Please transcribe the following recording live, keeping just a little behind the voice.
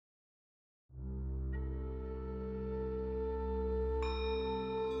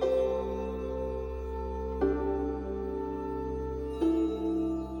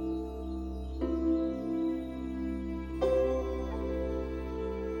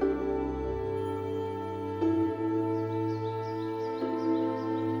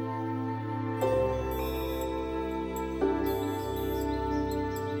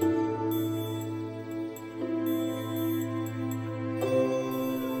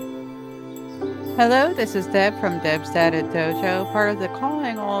Hello, this is Deb from Deb's Data Dojo, part of the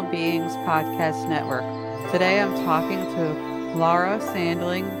Calling All Beings podcast network. Today I'm talking to Laura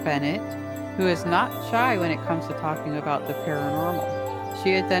Sandling Bennett, who is not shy when it comes to talking about the paranormal.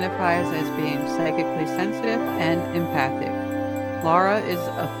 She identifies as being psychically sensitive and empathic. Laura is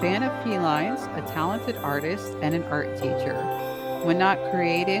a fan of felines, a talented artist, and an art teacher. When not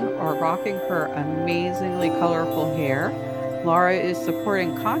creating or rocking her amazingly colorful hair, Laura is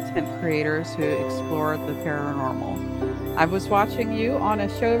supporting content creators who explore the paranormal. I was watching you on a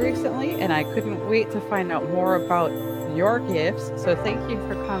show recently and I couldn't wait to find out more about your gifts. So thank you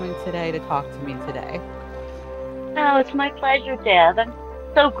for coming today to talk to me today. Oh, it's my pleasure, Deb. I'm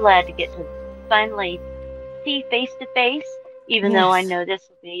so glad to get to finally see face to face, even though I Yes. know this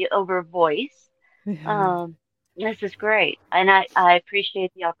will be over voice. This is great, and I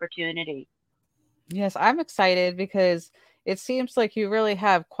appreciate the opportunity. Yes, I'm excited because it seems like you really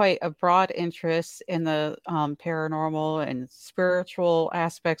have quite a broad interest in the paranormal and spiritual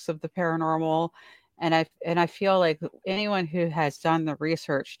aspects of the paranormal. And I feel like anyone who has done the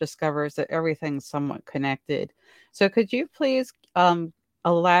research discovers that everything's somewhat connected. So could you please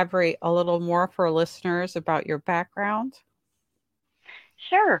elaborate a little more for listeners about your background?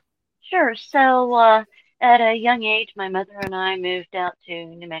 Sure, sure. So, at a young age, my mother and I moved out to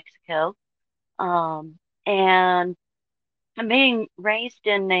New Mexico, and being raised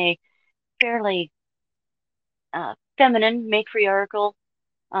in a fairly feminine, matriarchal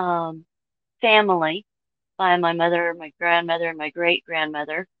um, family by my mother, my grandmother, and my great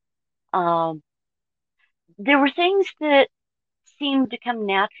grandmother. Um, there were things that seemed to come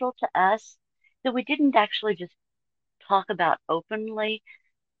natural to us that we didn't actually just talk about openly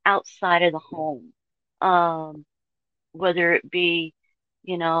outside of the home. Um, Whether it be,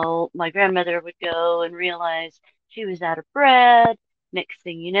 my grandmother would go and realize she was out of bread. Next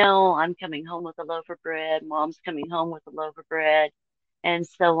thing you know, I'm coming home with a loaf of bread. Mom's coming home with a loaf of bread, and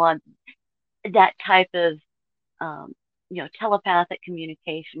so on. That type of um, telepathic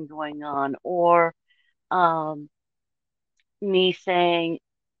communication going on, or um, me saying,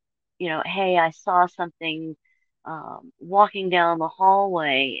 hey, I saw something walking down the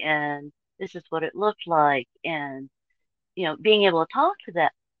hallway and this is what it looked like. And, being able to talk to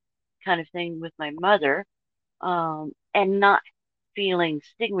that kind of thing with my mother and not feeling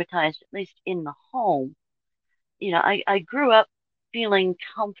stigmatized, at least in the home. I grew up feeling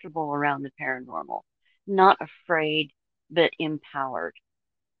comfortable around the paranormal, not afraid, but empowered.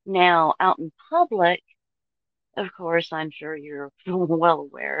 Now, out in public, of course, I'm sure you're well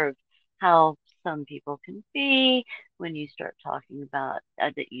aware of how some people can be when you start talking about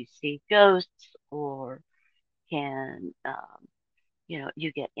that you see ghosts or can,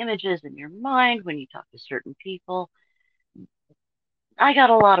 you get images in your mind when you talk to certain people. I got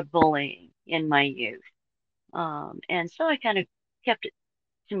a lot of bullying in my youth. And so I kind of kept it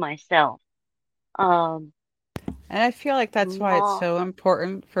to myself. Um, And I feel like that's why it's Law, so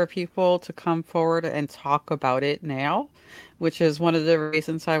important for people to come forward and talk about it now, which is one of the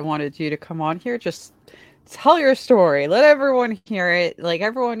reasons I wanted you to come on here. Just tell your story. Let everyone hear it. Like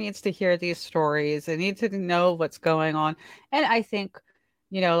everyone needs to hear these stories. They need to know what's going on. And I think,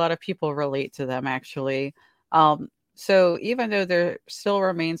 a lot of people relate to them actually. So even though there still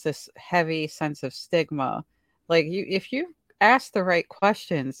remains this heavy sense of stigma, like if you ask the right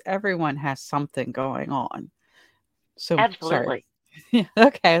questions, everyone has something going on. So sorry. absolutely. Yeah,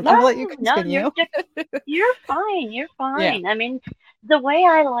 okay, No, I'll let you no, continue. you're fine. You're Yeah. fine. I mean, the way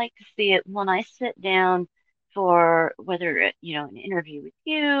I like to see it when I sit down for whether an interview with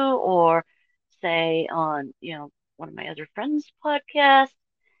you or say on, one of my other friends' podcasts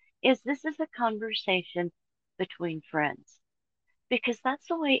is this is a conversation between friends because that's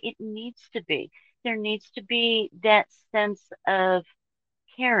the way it needs to be. There needs to be that sense of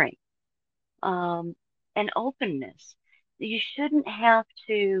caring, um, and openness. You shouldn't have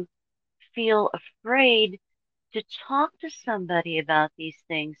to feel afraid to talk to somebody about these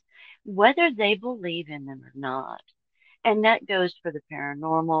things, whether they believe in them or not. And that goes for the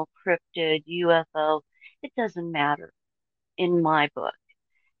paranormal, cryptid, UFO. It doesn't matter in my book.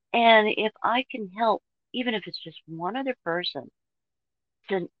 And if I can help, even if it's just one other person,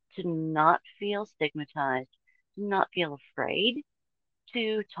 to, to not feel stigmatized, to not feel afraid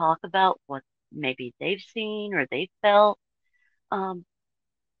to talk about what maybe they've seen or they felt, um,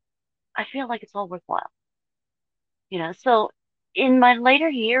 I feel like it's all worthwhile. So in my later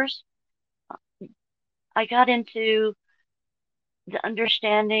years, I got into the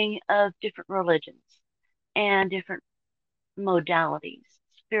understanding of different religions and different modalities,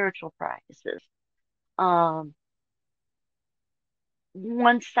 spiritual practices. Um,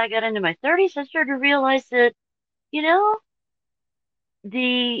 once I got into my 30s, I started to realize that, you know,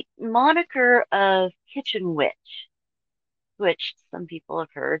 the moniker of kitchen witch, which some people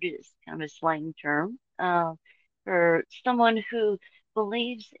have heard is kind of a slang term, for someone who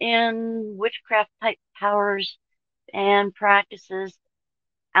believes in witchcraft type powers and practices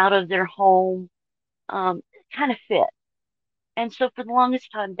out of their home, um, kind of fit. And so for the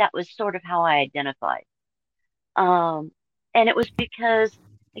longest time, that was sort of how I identified. Um, and it was because,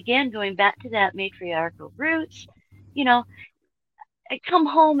 again, going back to that matriarchal roots, you know, I'd come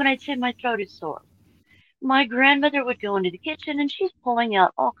home and I'd say my throat is sore. My grandmother would go into the kitchen and she's pulling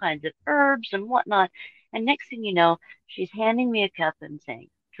out all kinds of herbs and whatnot. And next thing you know, she's handing me a cup and saying,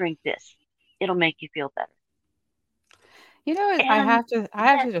 drink this. It'll make you feel better. You know what? And I have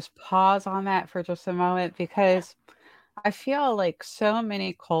that, to just pause on that for just a moment yeah, because I feel like so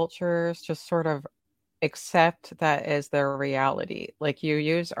many cultures just sort of accept that as their reality. Like you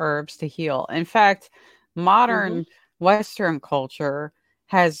use herbs to heal. In fact, hmm modern Western culture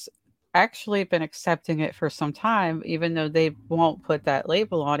has actually been accepting it for some time, even though they won't put that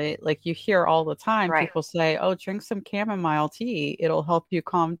label on it. Like you hear all the time right. people say, oh, drink some chamomile tea, it'll help you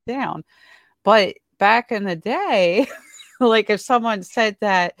calm down. But back in the day, like if someone said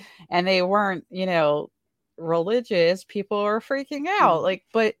that and they weren't, religious, people were freaking out. hmm Like,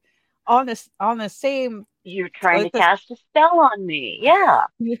 but on the same You're trying to like this cast a spell on me. Yeah,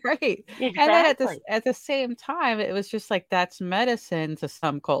 right. And then exactly. at the same time, it was just like that's medicine to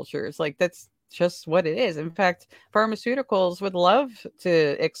some cultures. Like that's just what it is. In fact, pharmaceuticals would love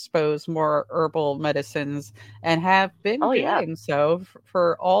to expose more herbal medicines and have been Oh, yeah. doing so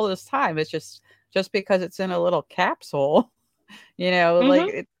for all this time. It's just because it's in a little capsule, like hmm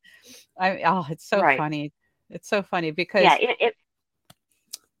it it's so Right. funny. It's so funny Yeah, because it,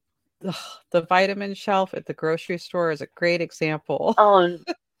 ugh, the vitamin shelf at the grocery store is a great example. oh,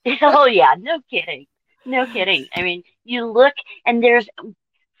 oh, yeah, no kidding. No kidding. I mean, you look and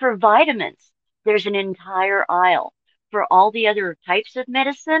for vitamins, there's an entire aisle. For all the other types of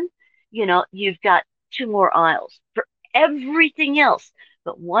medicine, you've got two more aisles. For everything else,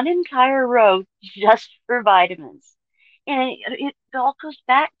 but one entire row just for vitamins. And it all goes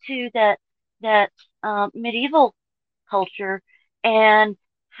back to that medieval culture and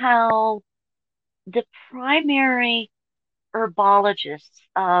how the primary herbologists,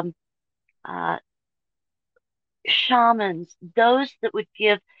 uh, shamans, those that would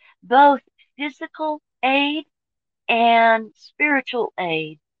give both physical aid and spiritual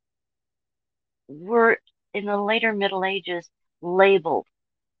aid, were in the later Middle Ages labeled,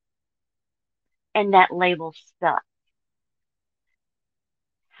 and that label stuck.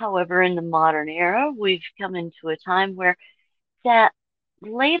 However, in the modern era, we've come into a time where that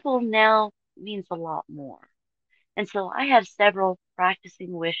label now means a lot more. And so I have several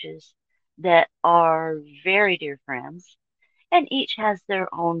practicing wishes that are very dear friends, and each has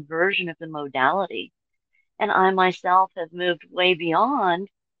their own version of the modality. And I myself have moved way beyond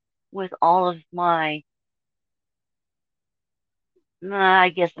with all of my, I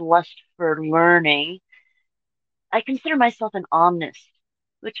guess, lust for learning. I consider myself an omnist,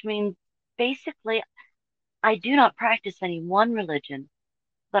 which means basically I do not practice any one religion,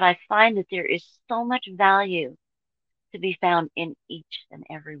 but I find that there is so much value to be found in each and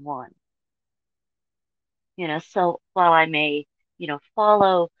every one. So while I may,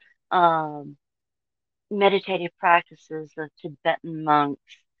 follow um, meditative practices of Tibetan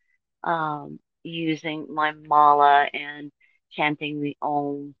monks, using my mala and chanting the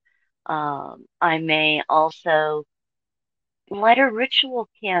Om. I may also light a ritual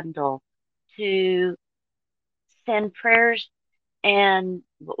candle to send prayers and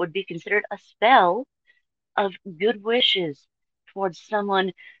what would be considered a spell of good wishes towards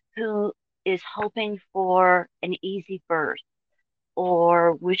someone who is hoping for an easy birth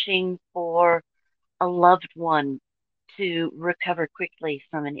or wishing for a loved one to recover quickly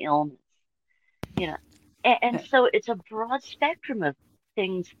from an illness. you know. And so it's a broad spectrum of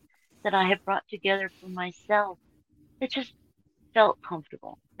things that I have brought together for myself that just felt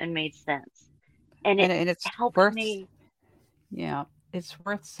comfortable and made sense. And it And it's helped worth me, yeah, it's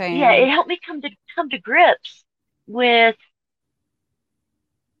worth yeah, it saying. helped me come to grips with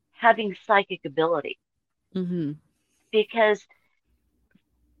having psychic ability Mhm. because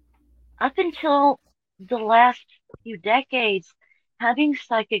up until the last few decades, having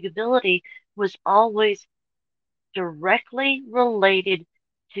psychic ability was always directly related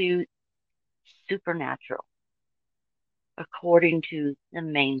to supernatural, according to the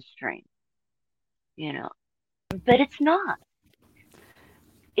mainstream, you know. But it's not.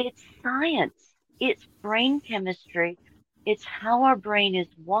 It's science. It's brain chemistry It's how our brain is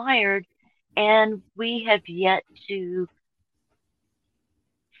wired, and we have yet to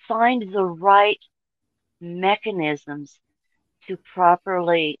find the right mechanisms to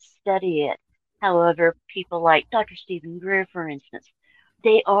properly study it. However, people like Dr. Stephen Greer, for instance,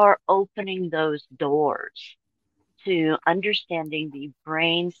 they are opening those doors to understanding the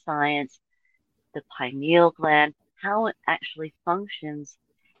brain science, the pineal gland, how it actually functions,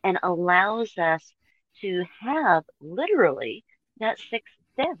 and allows us to have literally that sixth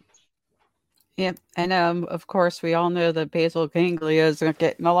sense. Yep. And of course, we all know the basal ganglia is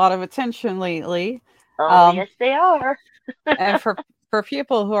getting a lot of attention lately. Oh, Um, yes, they are. and for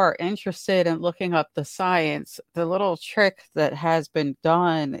people who are interested in looking up the science, the little trick that has been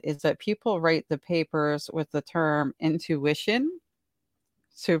done is that people write the papers with the term intuition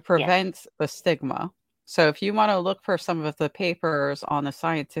to Yes, prevent the stigma. So if you want to look for some of the papers on the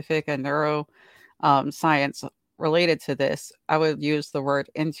scientific and neuro science related to this, I would use the word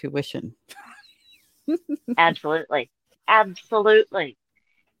intuition. absolutely. Absolutely.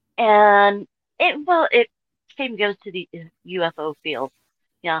 And it same goes to the UFO field.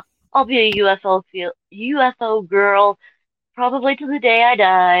 Yeah, I'll be a UFO girl probably to the day I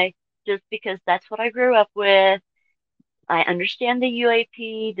die, just because that's what I grew up with. I understand the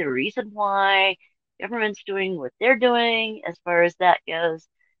UAP, the reason why government's doing what they're doing as far as that goes,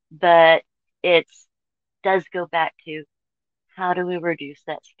 but it's does go back to how do we reduce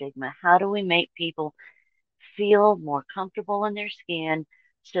that stigma? How do we make people feel more comfortable in their skin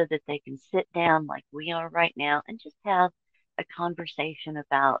so that they can sit down like we are right now and just have a conversation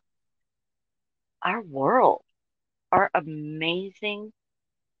about our world, our amazing,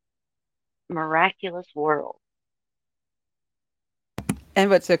 miraculous world. And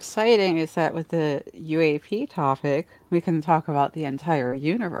what's exciting is that with the UAP topic, we can talk about the entire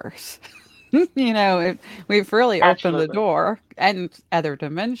universe. We've really opened the Absolutely. door and other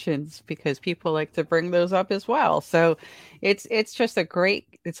dimensions because people like to bring those up as well. So it's just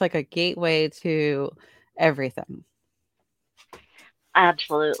it's like a gateway to everything.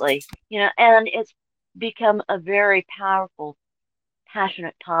 Absolutely. And it's become a very powerful,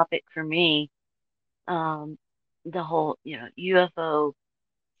 passionate topic for me. Um, the whole, UFO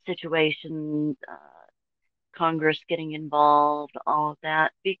situation, Congress getting involved, all of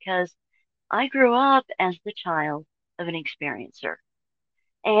that, because I grew up as the child of an experiencer.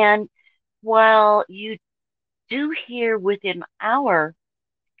 And while you do hear within our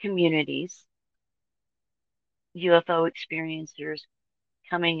communities UFO experiencers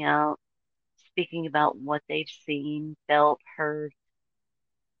coming out, speaking about what they've seen, felt, heard,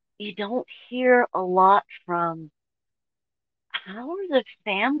 you don't hear a lot from how are the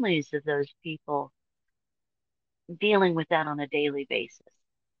families of those people dealing with that on a daily basis.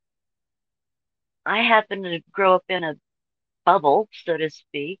 I happen to grow up in a bubble, so to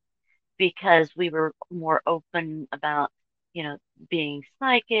speak, because we were more open about, you know, being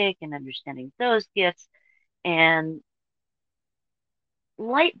psychic and understanding those gifts. And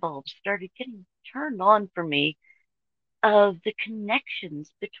light bulbs started getting turned on for me of the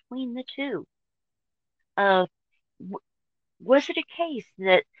connections between the two. Of was it a case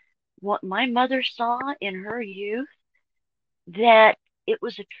that what my mother saw in her youth that it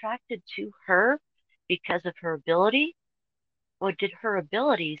was attracted to her because of her ability, or did her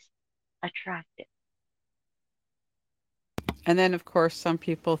abilities attract it? And then of course some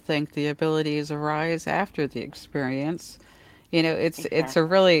people think the abilities arise after the experience. It's a Exactly.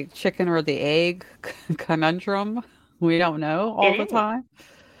 really chicken or the egg conundrum. We don't know It all the is. time.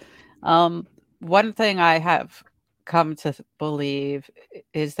 One thing I have come to believe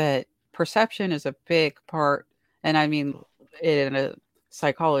is that perception is a big part, and I mean it in a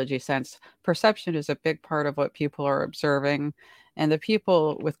psychology sense. Perception is a big part of what people are observing, and the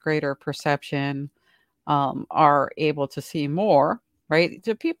people with greater perception are able to see more, right?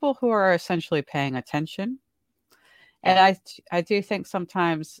 The people who are essentially paying attention. And Yes. I do think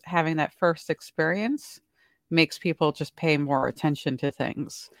sometimes having that first experience makes people just pay more attention to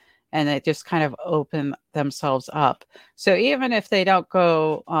things and they just kind of open themselves up. So even if they don't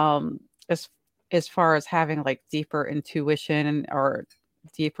go as far as having like deeper intuition or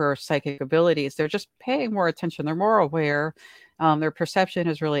deeper psychic abilities, they're just paying more attention. They're more aware. Their perception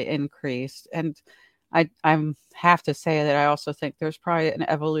has really increased. And I have to say that I also think there's probably an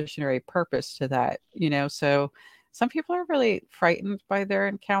evolutionary purpose to that, so some people are really frightened by their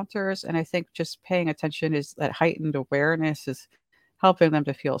encounters, and I think just paying attention is that heightened awareness is helping them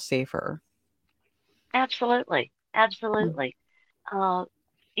to feel safer. Absolutely. Mm. Absolutely. Uh,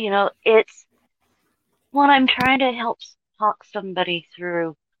 it's when I'm trying to help talk somebody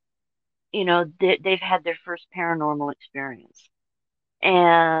through they've had their first paranormal experience,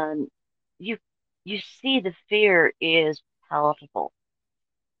 and you you see the fear is palatable,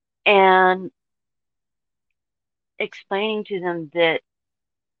 and explaining to them that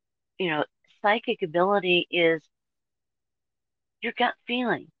you know psychic ability is your gut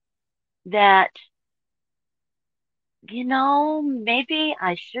feeling that maybe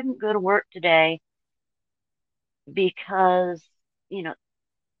I shouldn't go to work today because you know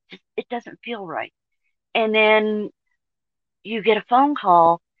just, it doesn't feel right, and then you get a phone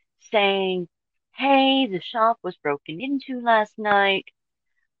call saying, "Hey, the shop was broken into last night.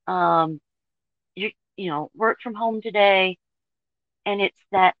 Um, work from home today." And it's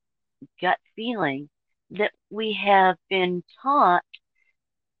that gut feeling that we have been taught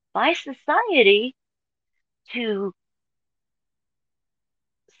by society to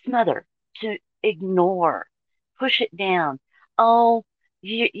smother, to ignore, push it down. Oh,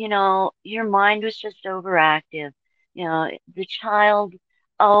 your mind was just overactive. The child,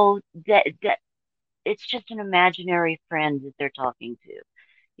 oh, that it's just an imaginary friend that they're talking to.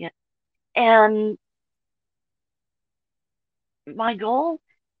 Yeah. And my goal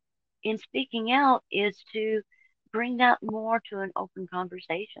in speaking out is to bring that more to an open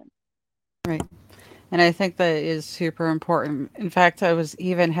conversation. Right. And I think that is super important. In fact, I was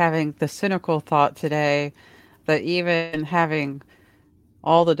even having the cynical thought today that even having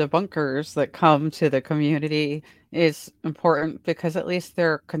all the debunkers that come to the community is important because at least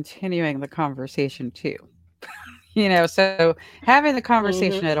they're continuing the conversation too. So having the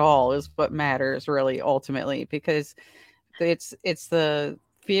conversation Hmm. at all is what matters really ultimately because it's the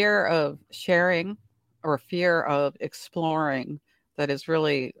fear of sharing or fear of exploring that has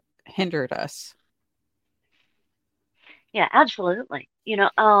really hindered us. Yeah, absolutely.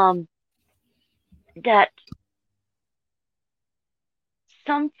 That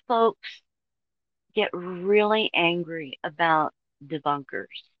some folks get really angry about debunkers.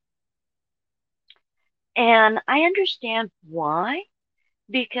 And I understand why,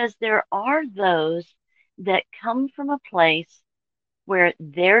 because there are those that come from a place where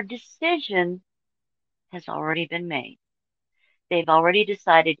their decision has already been made. They've already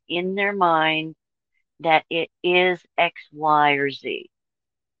decided in their mind that it is X, Y, or Z.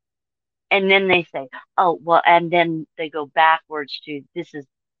 And then they say, oh, well, and then they go backwards to this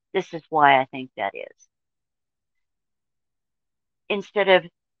is why I think that is. Instead of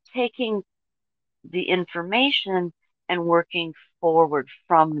taking the information and working forward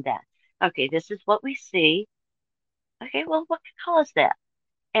from that. Okay, this is what we see. Okay, well, what could cause that?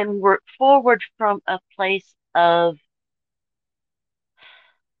 And work forward from a place of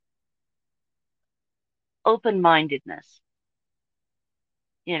open mindedness.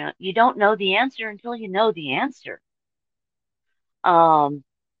 You don't know the answer until you know the answer. Um,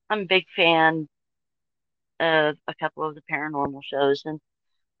 I'm a big fan of a couple of the paranormal shows, and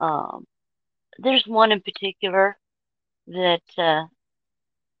um, there's one in particular that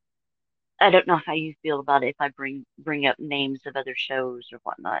I don't know how you feel about it if I bring up names of other shows or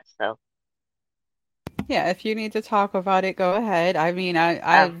whatnot. So, Yeah, if you need to talk about it, go ahead. I mean, I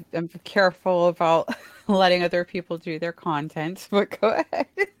uh, am careful about letting other people do their content, but go ahead.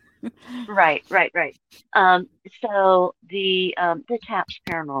 right, right, right. Um, so the TAPS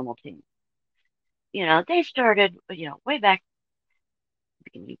paranormal team, they started, way back,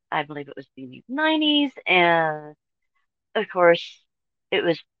 I believe it was the 90s, and of course, it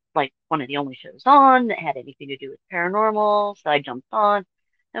was like one of the only shows on that had anything to do with paranormal. So I jumped on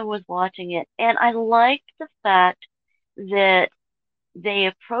and was watching it. And I liked the fact that they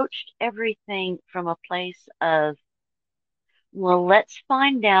approached everything from a place of, well, let's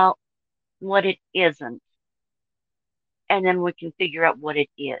find out what it isn't, and then we can figure out what it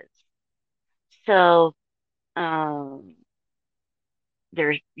is. So um,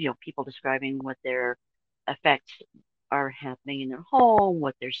 there's, people describing what their effects are happening in their home,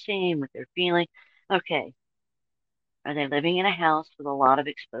 what they're seeing, what they're feeling. Okay, are they living in a house with a lot of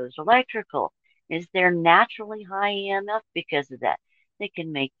exposed electrical? Is there naturally high EMF because of that? It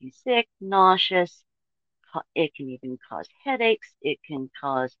can make you sick, nauseous. It can even cause headaches. It can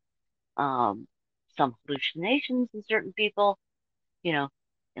cause um, some hallucinations in certain people. You know,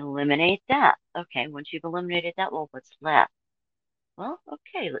 eliminate that. Okay, once you've eliminated that, well, what's left? Well,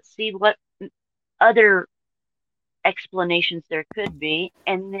 okay, let's see what other explanations there could be,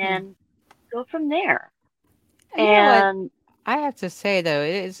 and Yeah. then go from there. And you know what? And I have to say though,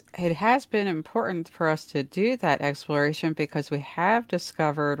 it has been important for us to do that exploration because we have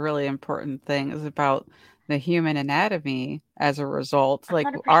discovered really important things about the human anatomy as a result.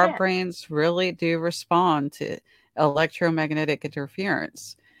 Like our 100%. brains really do respond to electromagnetic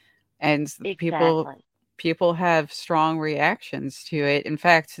interference. and Exactly. people have strong reactions to it. In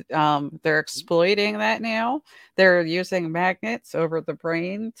fact, they're exploiting that now. They're using magnets over the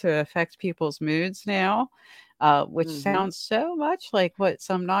brain to affect people's moods now, which Mm-hmm. sounds so much like what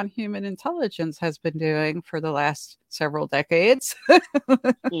some non-human intelligence has been doing for the last several decades.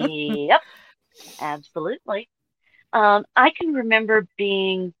 Yep, absolutely. I can remember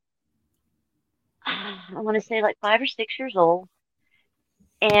being, I want to say like 5 or 6 years old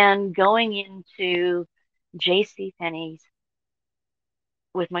and going into J.C. Penney's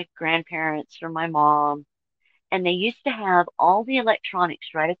with my grandparents or my mom, and they used to have all the electronics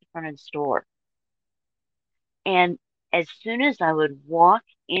right at the front of the store. And as soon as I would walk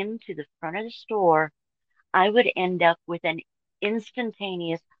into the front of the store, I would end up with an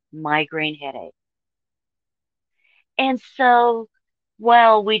instantaneous migraine headache. And so,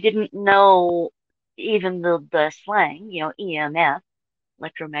 while we didn't know even the slang, EMF,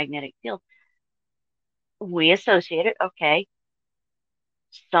 electromagnetic field, we associated, okay,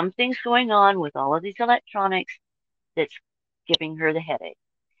 something's going on with all of these electronics that's giving her the headache.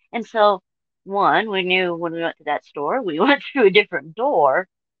 And so, one, we knew when we went to that store, we went through a different door.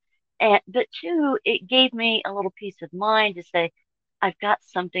 But two, it gave me a little peace of mind to say, I've got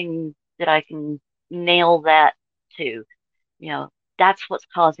something that I can nail that to. You know, that's what's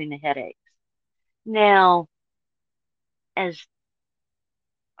causing the headaches. Now, as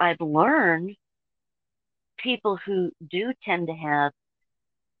I've learned, people who do tend to have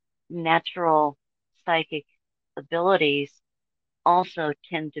natural psychic abilities also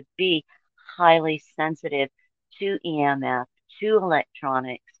tend to be highly sensitive to EMF, to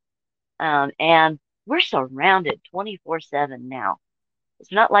electronics. And we're surrounded 24/7 now.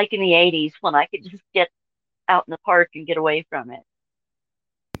 It's not like in the 80s when I could just get out in the park and get away from it.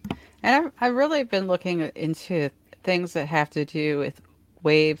 And I've really been looking into things that have to do with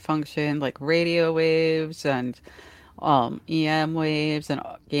wave function, like radio waves and EM waves and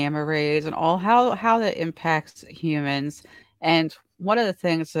gamma rays and all how that impacts humans. And one of the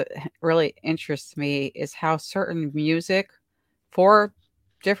things that really interests me is how certain music for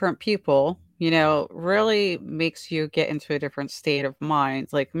different people, really makes you get into a different state of mind.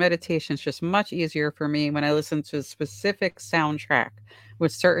 Like meditation is just much easier for me when I listen to a specific soundtrack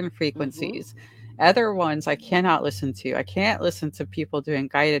with certain Hmm. frequencies. Other ones I cannot listen to. I can't listen to people doing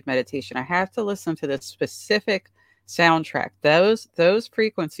guided meditation. I have to listen to the specific soundtrack. Those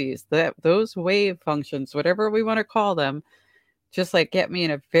frequencies, those wave functions, whatever we want to call them, just like get me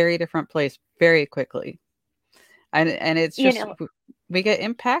in a very different place very quickly. And it's You just know, we get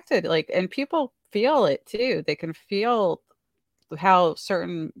impacted, like, and people feel it too. They can feel how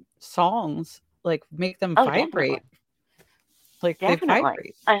certain songs like make them oh, definitely, vibrate, like they definitely.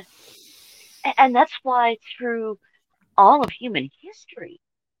 vibrate. And that's why through all of human history,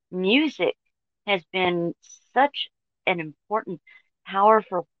 music has been such an important,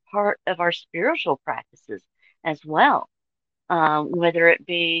 powerful part of our spiritual practices as well. Whether it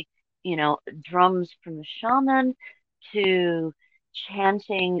be, drums from the shaman to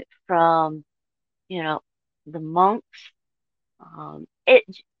chanting from, you know, the monks.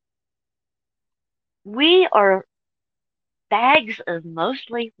 We are bags of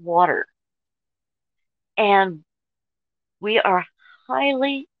mostly water, and we are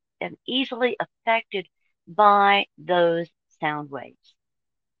highly and easily affected by those sound waves.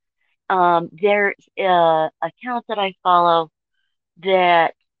 There's a account that I follow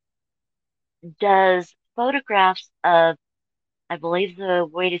that does photographs of, I believe the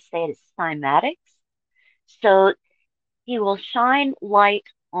way to say it is cymatics. So he will shine light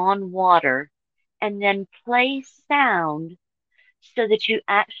on water and then play sound so that you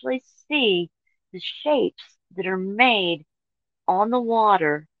actually see the shapes that are made on the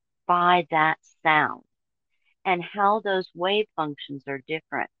water by that sound and how those wave functions are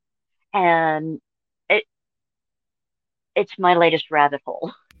different. And it it's my latest rabbit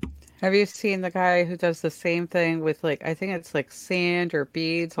hole. Have you seen the guy who does the same thing with, like, I think it's like sand or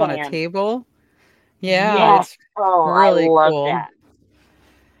beads on a And table? Yeah, yes, it's oh, I really love cool. that.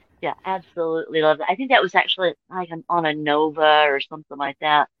 Yeah, absolutely love that. I think that was actually like on a Nova or something like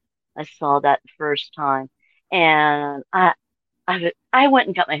that. I saw that the first time, and I went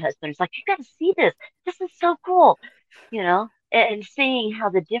and got my husband. It's like, you got to see this. This is so cool, and seeing how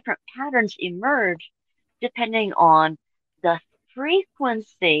the different patterns emerge depending on the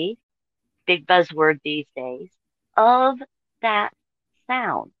frequency, big buzzword these days, of that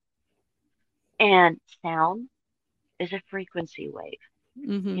sound. And sound is a frequency wave.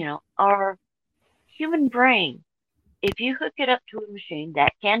 Hmm. Our human brain, if you hook it up to a machine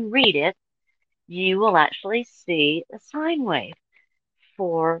that can read it, you will actually see a sine wave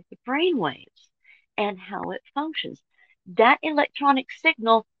for the brain waves and how it functions. That electronic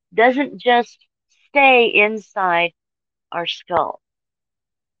signal doesn't just stay inside our skull.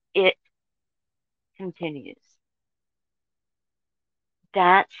 It continues.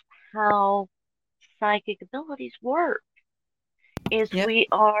 That's how psychic abilities work, is Yep. we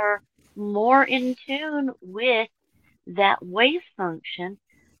are more in tune with that wave function.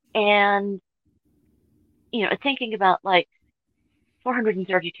 And, thinking about like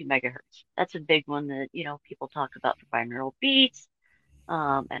 432 megahertz. That's a big one that, people talk about for binaural beats,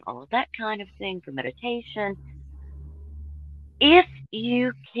 and all of that kind of thing for meditation. If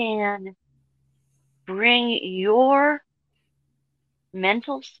you can bring your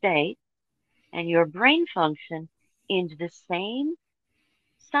mental state and your brain function into the same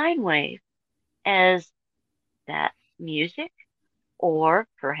sine wave as that music, or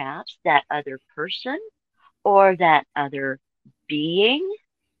perhaps that other person, or that other being,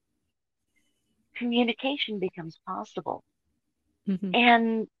 communication becomes possible. Hmm.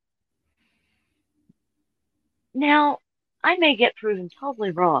 And now I may get proven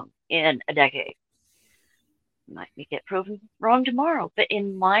totally wrong in a decade. Might get proven wrong tomorrow. But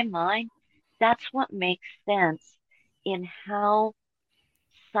in my mind, that's what makes sense in how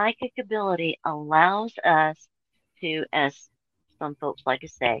psychic ability allows us to, as some folks like to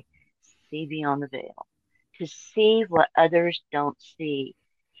say, see beyond the veil, to see what others don't see,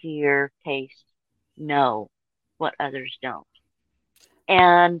 hear, taste, know what others don't.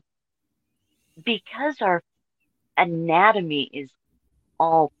 And because our anatomy is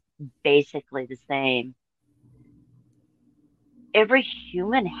all basically the same, every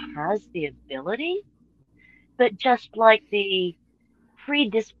human has the ability, but just like the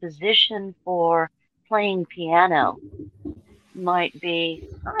predisposition for playing piano might be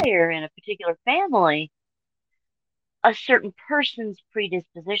higher in a particular family, a certain person's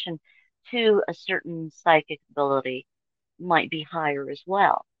predisposition to a certain psychic ability might be higher as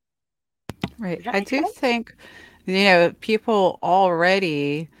well. Right. Does that I make do sense? think, people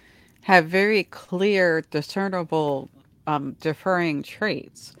already have very clear, discernible, differing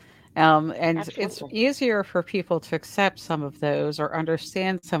traits. And it's Absolutely. easier for people to accept some of those or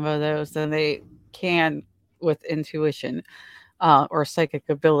understand some of those than they can with intuition, or psychic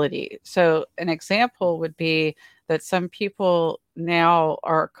ability. So, an example would be that some people now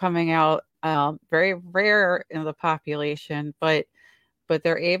are coming out, very rare in the population, but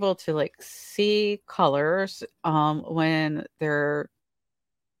they're able to like see colors, when they're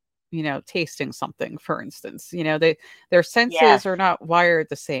tasting something, for instance. Their Yes. senses are not wired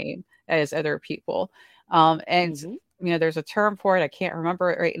the same as other people. And Hmm. there's a term for it. I can't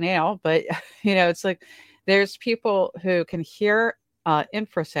remember it right now, but it's like there's people who can hear,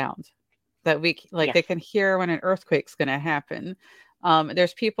 infrasound, that like Yes. they can hear when an earthquake's going to happen.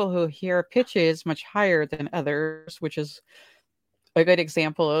 There's people who hear pitches much higher than others, which is a good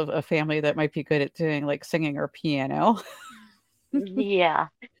example of a family that might be good at doing like singing or piano. Yeah.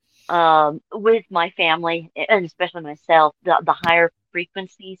 With my family, and especially myself, the higher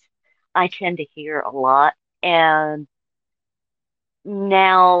frequencies I tend to hear a lot. And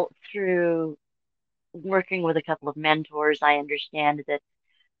now through working with a couple of mentors, I understand that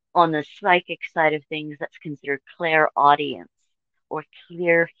on the psychic side of things, that's considered clairaudience or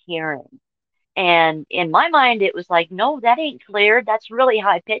clear hearing. And in my mind, it was like, no, that ain't clear. That's really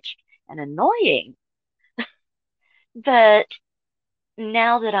high pitched and annoying. But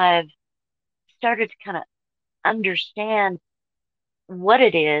now that I've started to kind of understand what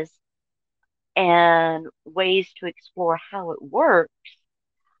it is and ways to explore how it works,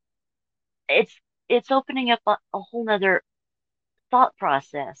 it's it's opening up a whole nother thought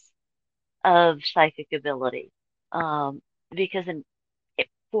process of psychic ability. Um, because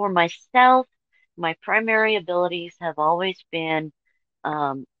for myself, my primary abilities have always been,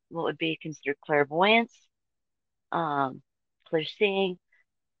 what would be considered clairvoyance, um, clear seeing,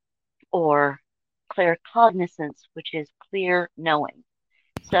 or claircognizance, which is clear knowing.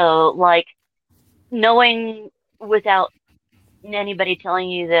 So, like knowing without anybody telling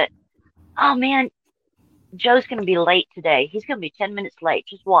you that, oh man, Joe's going to be late today. He's going to be 10 minutes late.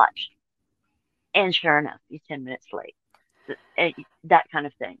 Just watch. And sure enough, he's 10 minutes late. That kind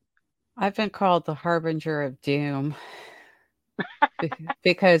of thing. I've been called the harbinger of doom,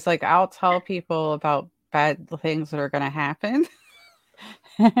 because like I'll tell people about bad things that are going to happen.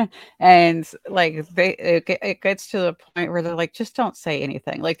 And like it gets to the point where they're like, just don't say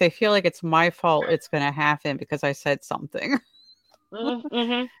anything. Like they feel like it's my fault it's going to happen because I said something.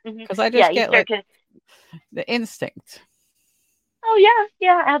 Mm-hmm, hmm. Because I Yeah, just you get start like to, the instinct. oh, yeah,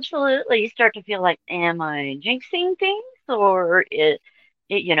 yeah, absolutely. You start to feel like, am I jinxing things? Or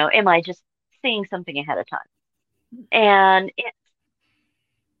Am I just seeing something ahead of time? And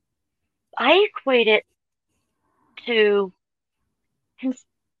I equate it to cons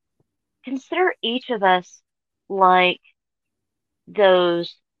consider each of us like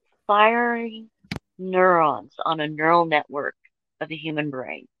those firing neurons on a neural network of the human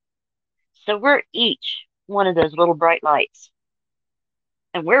brain. So we're each one of those little bright lights,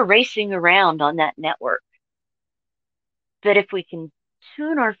 and we're racing around on that network. But if we can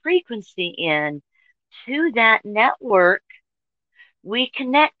tune our frequency in to that network, we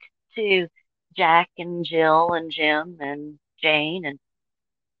connect to Jack and Jill and Jim and Jane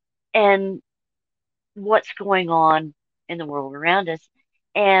and what's going on in the world around us.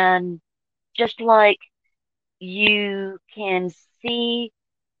 And just like you can see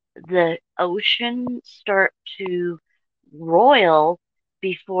the ocean start to roil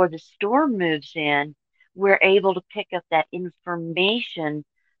before the storm moves in, we're able to pick up that information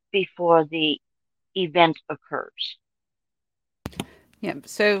before the event occurs. Yeah.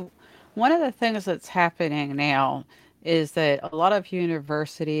 So one of the things that's happening now is that a lot of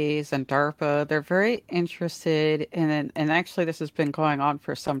universities and DARPA, they're very interested in, and actually this has been going on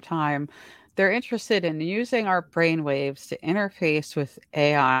for some time. They're interested in using our brainwaves to interface with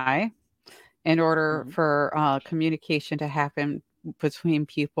AI in order Mhm. for communication to happen between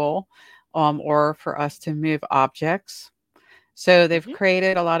people, or for us to move objects. So they've Mhm.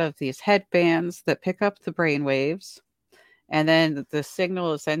 created a lot of these headbands that pick up the brain waves, and then the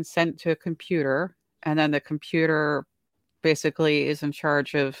signal is then sent to a computer, and then the computer basically is in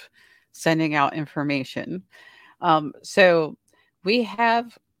charge of sending out information. So we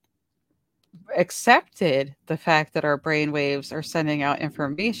have accepted the fact that our brain waves are sending out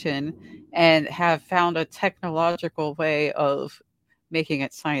information and have found a technological way of making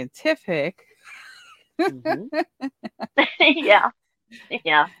it scientific. Mhm. Yeah.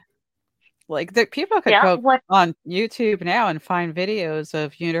 Yeah. Like that people could Yeah. go What? on YouTube now and find videos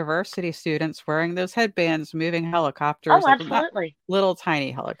of university students wearing those headbands moving Oh, helicopters, like not absolutely. little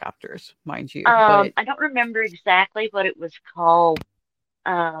tiny helicopters, mind you, but I don't remember exactly what it was called,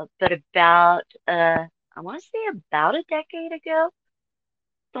 but about I want to say about a decade ago.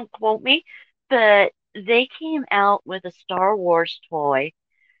 Don't quote me, but they came out with a Star Wars toy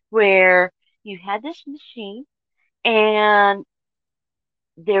where you had this machine and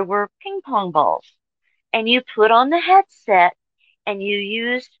there were ping pong balls, and you put on the headset and you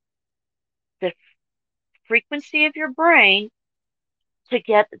used the frequency of your brain to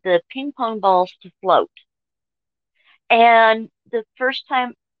get the ping pong balls to float. And the first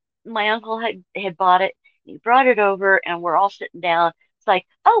time my uncle had bought it, he brought it over and we're all sitting down. It's like,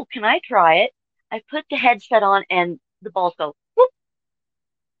 oh, can I try it? I put the headset on and the balls go whoop.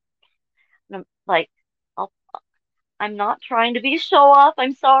 And I'm like, I'll, I'm not trying to be show off.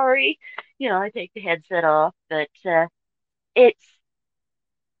 I'm sorry. I take the headset off, but it's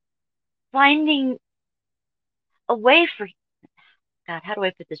finding a way for, God, how do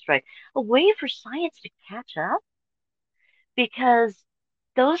I put this right? A way for science to catch up, because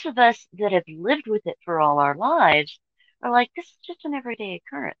those of us that have lived with it for all our lives are like, this is just an everyday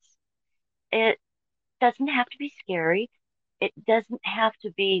occurrence. It doesn't have to be scary. It doesn't have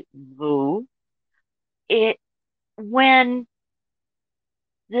to be woo. It When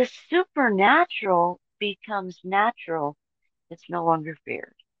the supernatural becomes natural, it's no longer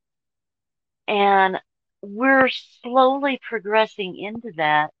feared. And we're slowly progressing into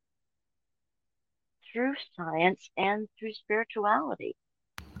that through science and through spirituality.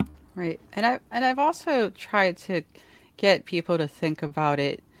 right. And I've also tried to get people to think about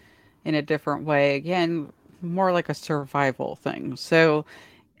it in a different way. Again, more like a survival thing. So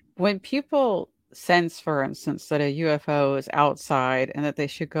when people sense, for instance, that a UFO is outside and that they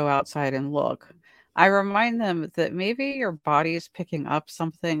should go outside and look, I remind them that maybe your body's picking up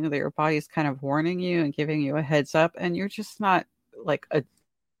something, that your body's kind of warning you and giving you a heads up, and you're just not like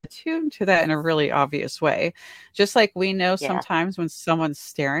attuned to that in a really obvious way. Just like we know Yeah, sometimes when someone's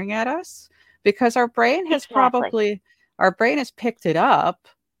staring at us, because exactly. our brain has picked it up,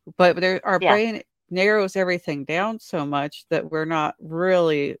 but our Yeah, brain narrows everything down so much that we're not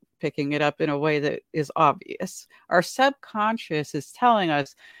really picking it up in a way that is obvious. Our subconscious is telling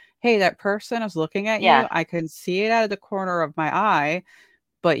us, hey, that person is looking at you. yeah, I can see it out of the corner of my eye,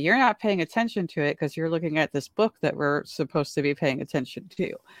 but you're not paying attention to it because you're looking at this book that we're supposed to be paying attention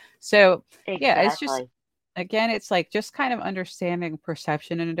to. So, yeah, it's just, exactly. again, it's like just kind of understanding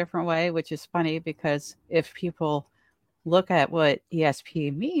perception in a different way, which is funny because if people look at what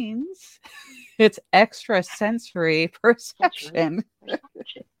ESP means, it's extra sensory Sensory perception.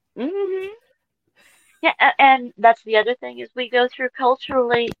 perception. Hmm. Yeah, and that's the other thing is we go through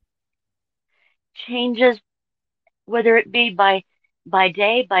culturally changes, whether it be by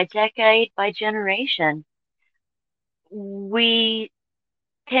day, by decade, by generation. We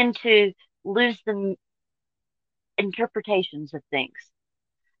tend to lose the interpretations of things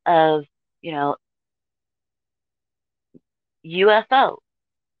of, you know, UFO,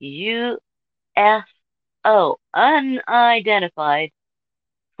 UFO, unidentified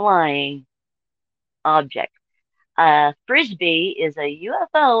flying object. Frisbee is a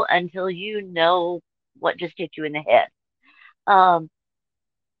UFO until you know what just hit you in the head. Um,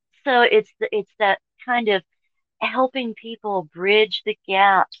 so it's that kind of helping people bridge the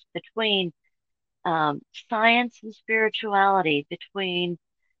gaps between science and spirituality, between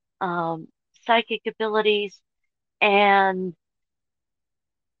um, psychic abilities and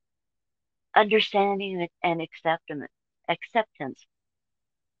understanding and acceptance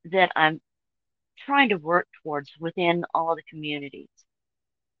that I'm trying to work towards within all the communities.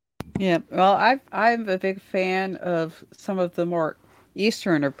 Yeah, well, I'm a big fan of some of the more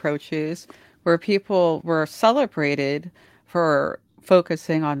Eastern approaches where people were celebrated for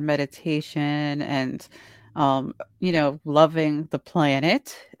focusing on meditation and, loving the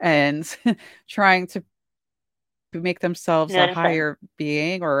planet and trying to make themselves a Notice that? higher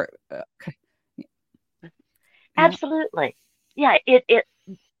being or, yeah, Absolutely. Yeah, it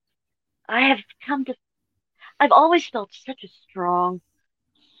I have come to I've always felt such a strong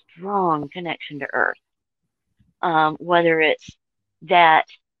connection to Earth. Whether it's that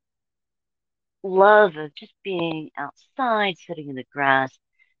love of just being outside, sitting in the grass,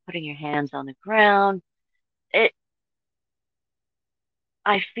 putting your hands on the ground. It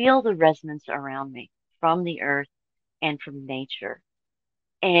I feel the resonance around me from the earth and from nature.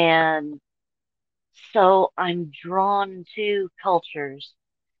 And so I'm drawn to cultures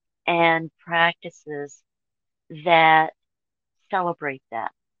and practices that celebrate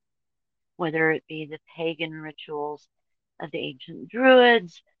that, whether it be the pagan rituals of the ancient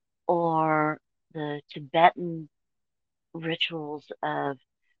Druids or the Tibetan rituals of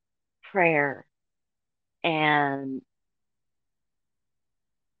prayer. And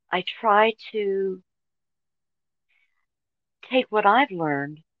I try to take what I've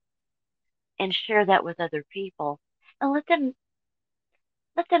learned and share that with other people and let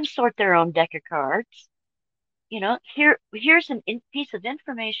them sort their own deck of cards. Here's piece of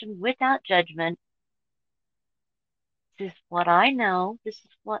information without judgment. This is what I know. This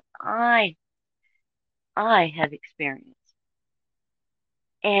is what I have experienced.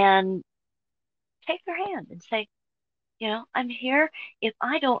 And take their hand and say, I'm here. If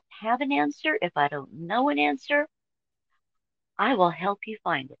I don't have an answer, if I don't know an answer, I will help you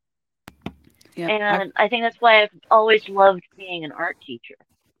find it. yeah, And I think that's why I've always loved being an art teacher.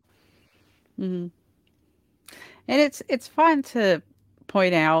 mhm. And it's fun to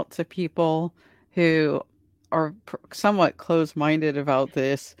point out to people who are somewhat closed-minded about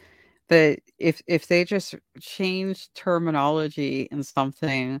this that if they just change terminology in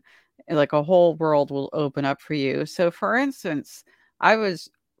something, like a whole world will open up for you. So, for instance, I was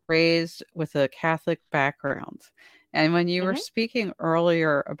raised with a Catholic background, and when you were Hmm. speaking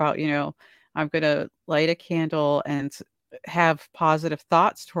earlier about, I'm gonna light a candle and have positive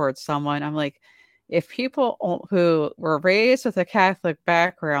thoughts towards someone, I'm like, if people who were raised with a Catholic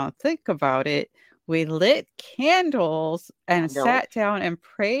background think about it, we lit candles and Candles. sat down and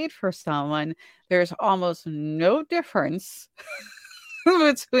prayed for someone. There's almost no difference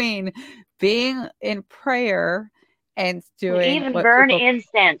between being in prayer and We doing even what burn people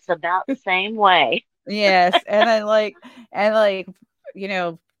incense about the same way. yes, and like, you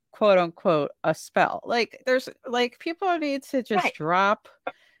know, quote unquote a spell. Like there's like people need to just Right. drop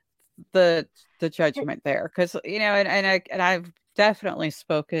the the judgment there because and I've definitely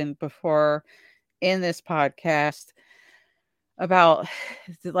spoken before in this podcast about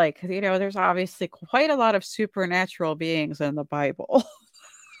like there's obviously quite a lot of supernatural beings in the Bible.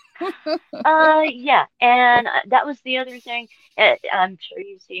 Yeah, and that was the other thing. I'm sure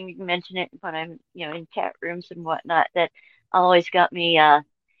you've seen me mention it when I'm, in chat rooms and whatnot. That always got me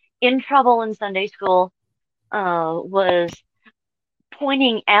in trouble in Sunday school. Was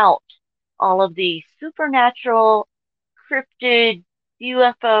pointing out all of the supernatural, cryptid,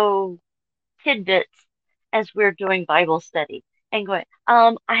 UFO tidbits as we're doing Bible study, and going,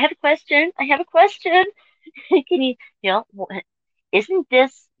 I have a question. I have a question. Can isn't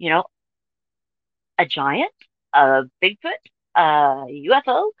this, a giant, a Bigfoot, a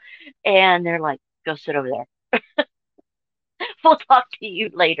UFO? And they're like, go sit over there. We'll talk to you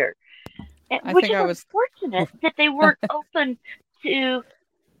later. I Which think is I was unfortunate that they weren't open to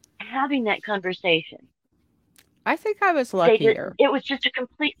having that conversation. I think I was They did. luckier. It was just a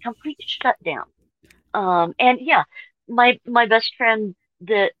complete shutdown. And yeah, my best friend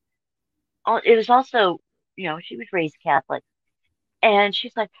that it was also, she was raised Catholic, and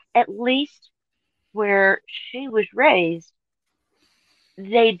she's like, at least where she was raised,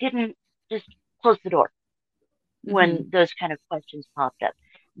 they didn't just close the door Hmm. when those kind of questions popped up.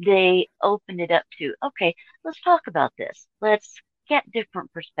 They opened it up to, okay, let's talk about this. Let's get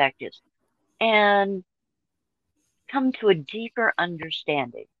different perspectives and come to a deeper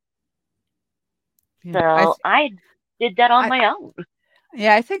understanding. Yeah. So I did that on I, my own.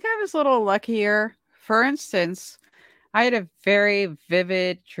 yeah, I think I was a little luckier. For instance, I had a very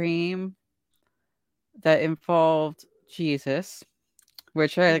vivid dream that involved Jesus,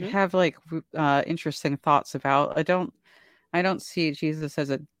 which I Hmm. have like interesting thoughts about. I don't see Jesus as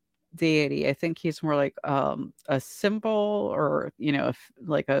a deity. I think he's more like a symbol, or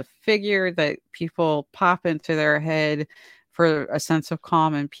like a figure that people pop into their head for a sense of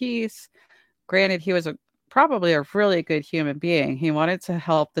calm and peace. Granted, he was probably a really good human being. He wanted to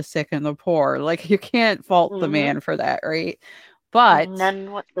help the sick and the poor. Like, you can't fault the Hmm. man for that, right? But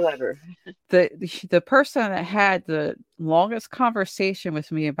None whatsoever. the the person that had the longest conversation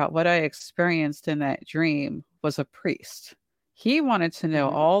with me about what I experienced in that dream was a priest. He wanted to know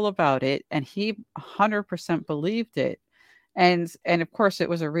Hmm. all about it, and he 100% believed it. And of course it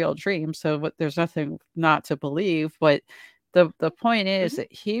was a real dream, so there's nothing not to believe, but the point is Hmm.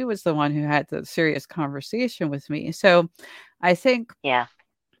 that he was the one who had the serious conversation with me. So I think Yeah.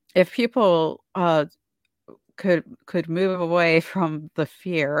 if people could move away from the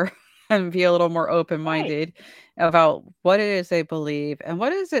fear and be a little more Right. open-minded about what it is they believe and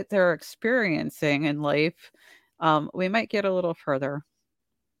what is it they're experiencing in life, we might get a little further.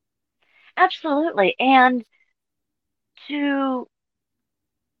 Absolutely. And to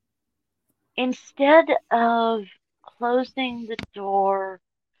instead of closing the door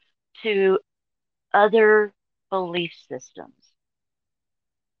to other belief systems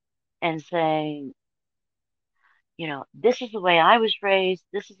and saying, this is the way I was raised,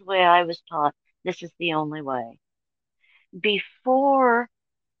 this is the way I was taught, this is the only way. Before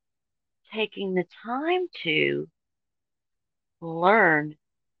taking the time to learn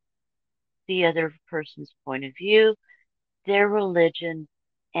the other person's point of view, their religion,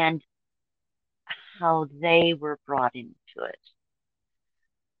 and how they were brought into it.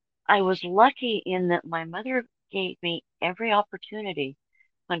 I was lucky in that my mother gave me every opportunity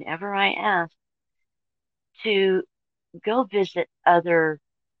whenever I asked to go visit other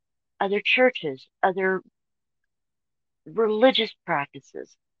churches, other religious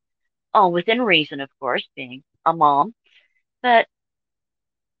practices, all within reason, of course, being a mom. But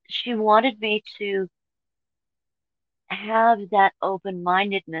she wanted me to have that open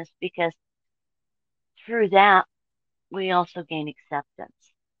mindedness because through that, we also gain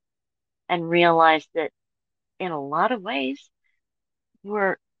acceptance and realize that in a lot of ways,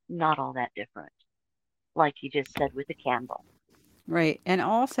 we're not all that different, like you just said with the candle. Right. And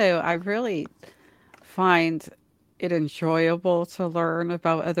also, I really find it enjoyable to learn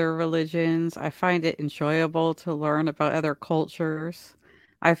about other religions. I find it enjoyable to learn about other cultures.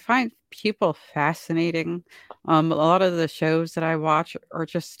 I find people fascinating. A lot of the shows that I watch are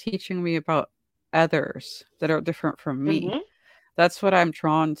just teaching me about others that are different from me. Hmm. That's what I'm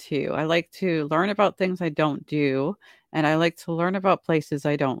drawn to. I like to learn about things I don't do, and I like to learn about places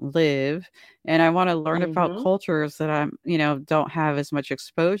I don't live, and I want to learn about Hmm. cultures that don't have as much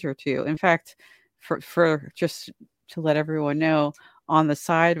exposure to. In fact, for just to let everyone know, on the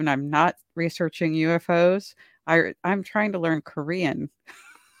side when I'm not researching UFOs, I'm trying to learn Korean.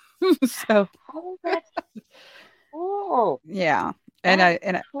 So, Oh, that's cool. yeah. And That's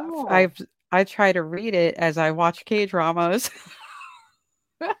I cool. I try to read it as I watch K-dramas.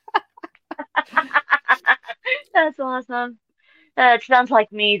 That's awesome. It sounds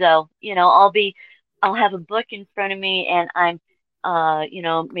like me though. I'll have a book in front of me and I'm,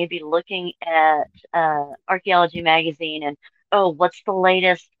 maybe looking at archaeology magazine and, oh, what's the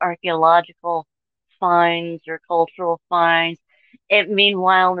latest archaeological finds or cultural finds?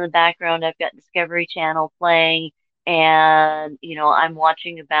 Meanwhile, in the background, I've got Discovery Channel playing and, I'm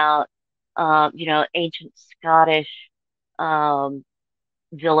watching about, ancient Scottish, um,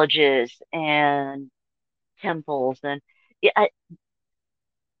 villages and temples and yeah,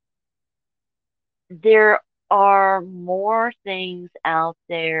 there are more things out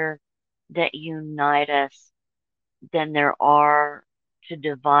there that unite us than there are to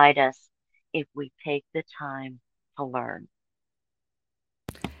divide us if we take the time to learn,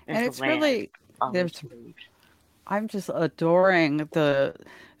 is And the it's way I've really always there's believed. I'm just adoring the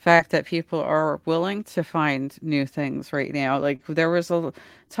fact that people are willing to find new things right now. Like there was a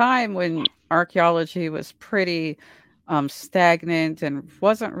time when archaeology was pretty stagnant and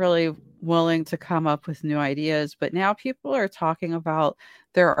wasn't really willing to come up with new ideas, but now people are talking about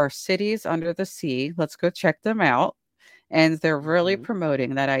there are cities under the sea. Let's go check them out. And they're really Hmm.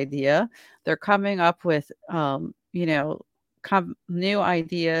 promoting that idea. They're coming up with, new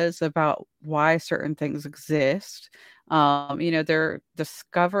ideas about why certain things exist. They're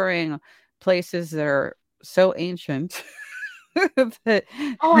discovering places that are so ancient that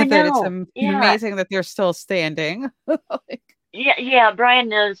Oh, I that it's know. Yeah. amazing that they're still standing. Like, Yeah, yeah, Brian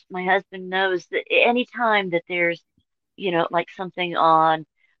knows, my husband knows that anytime that there's, like something on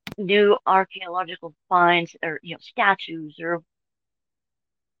new archaeological finds or, statues or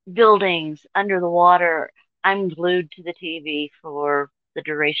buildings under the water, I'm glued to the TV for the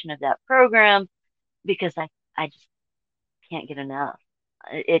duration of that program because I just can't get enough.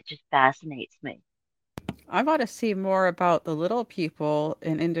 It just fascinates me. I want to see more about the little people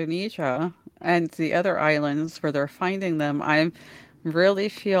in Indonesia and the other islands where they're finding them. I really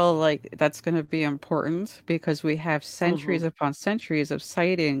feel like that's going to be important because we have Hmm. centuries upon centuries of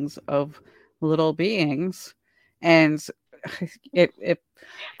sightings of little beings, and it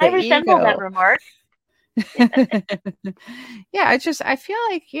I the resemble that ego. remark. Yeah, I feel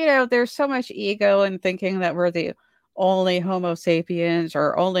like, there's so much ego in thinking that we're the only Homo sapiens,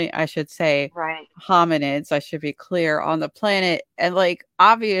 or only, I should say, Right. hominids, I should be clear, on the planet. And like,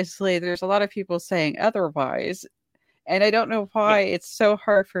 obviously, there's a lot of people saying otherwise. And I don't know Yeah. why it's so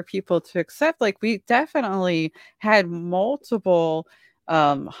hard for people to accept. Like, we definitely had multiple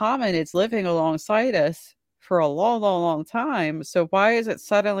hominids living alongside us for a long, long, long time. So why is it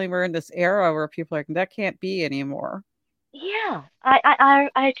suddenly we're in this era where people are like, that can't be anymore? Yeah.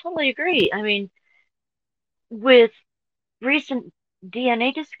 I totally agree. I mean, with recent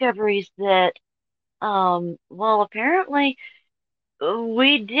DNA discoveries that, well, apparently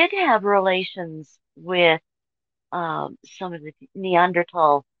we did have relations with some of the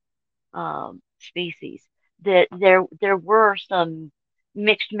Neanderthal species. That there were some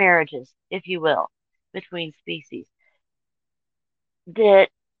mixed marriages, if you will, between species. That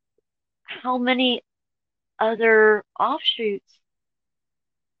how many other offshoots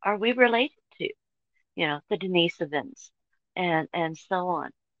are we related to? The Denisovans and so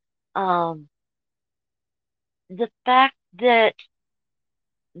on. Um, the fact that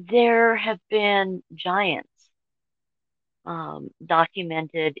there have been giants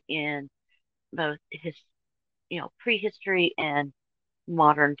documented in both prehistory and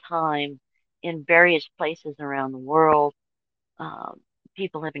modern time in various places around the world. Um,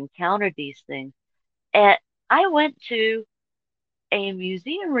 People have encountered these things. And I went to a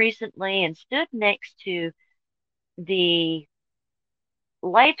museum recently and stood next to the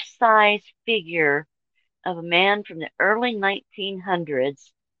life-size figure of a man from the early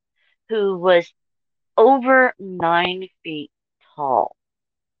 1900s who was over 9 feet tall.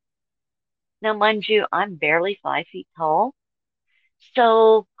 Now, mind you, I'm barely 5 feet tall.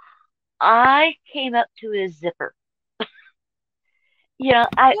 So I came up to his zipper. Yeah,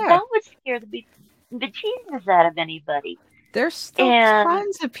 That would scare the bejesus out of anybody. there's still And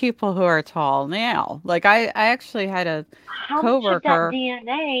tons of people who are tall now. Like I actually had a how much of that coworker.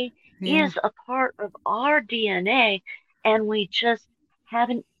 DNA Yeah. is a part of our DNA, and we just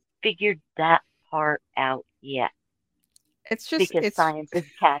haven't figured that part out yet It's just because science is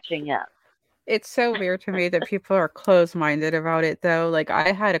catching up. it's so weird to me that people are closed-minded about it though. Like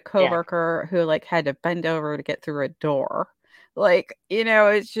I had a Yeah, coworker who like had to bend over to get through a door. Like,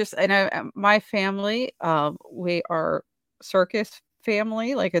 it's just, and my family, we are circus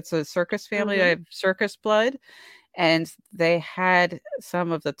family, like it's a circus family. I hmm, have circus blood, and they had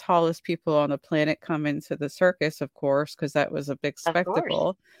some of the tallest people on the planet come into the circus, of course, because that was a big of course.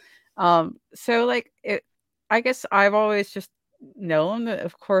 spectacle. So like I guess I've always just known that,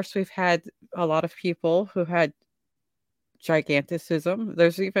 of course, we've had a lot of people who had giganticism.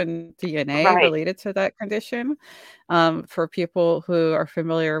 There's even DNA Right. related to that condition. For people who are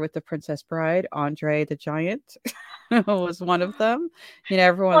familiar with The Princess Bride, Andre the Giant was one of them.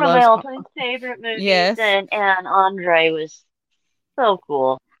 Everyone One of my loves, all-time favorite movies, yes, and Andre was so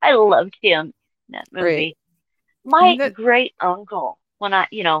cool. I loved him in that right. movie. My And that, great uncle, when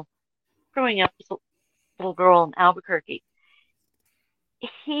growing up as a little girl in Albuquerque,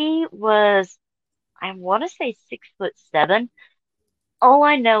 he was, I want to say 6'7". All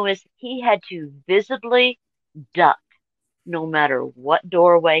I know is he had to visibly duck no matter what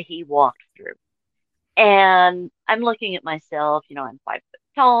doorway he walked through. And I'm looking at myself, I'm 5 foot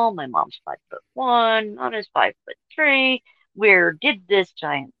tall, my mom's 5'1", Anna's 5'3". Where did this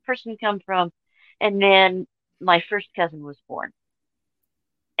giant person come from? And then my first cousin was born.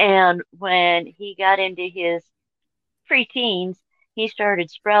 And when he got into his preteens, he started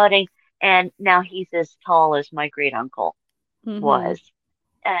sprouting, and now he's as tall as my great uncle Mm-hmm. was.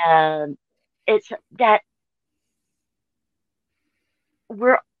 And it's that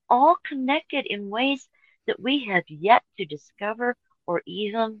we're all connected in ways that we have yet to discover or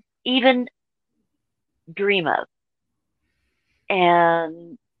even dream of.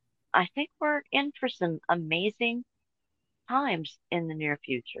 And I think we're in for some amazing times in the near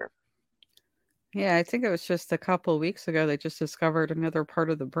future. Yeah, I think it was just a couple weeks ago they just discovered another part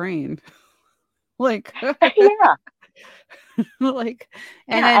of the brain. Like, Yeah, like,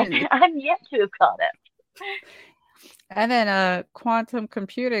 and yeah, then I'm yet to have caught it. quantum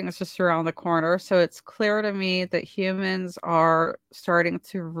computing is just around the corner. So it's clear to me that humans are starting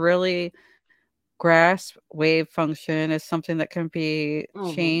to really grasp wave function as something that can be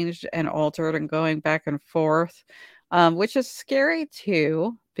Hmm. changed and altered and going back and forth, which is scary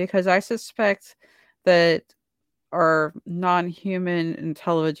too, because I suspect that our non-human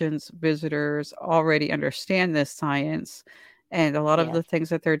intelligence visitors already understand this science, and a lot of Yes, the things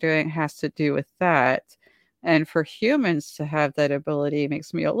that they're doing has to do with that. And for humans to have that ability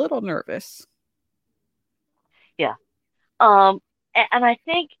makes me a little nervous. yeah. And I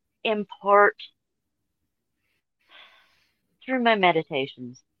think in part through my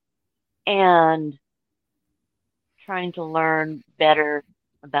meditations and trying to learn better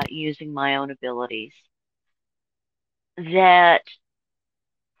about using my own abilities, that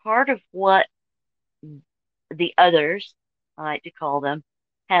part of what the others, I like to call them,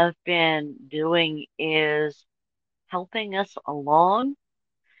 have been doing is helping us along.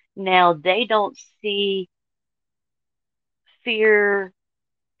 Now, they don't see fear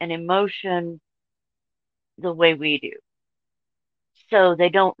and emotion the way we do. So they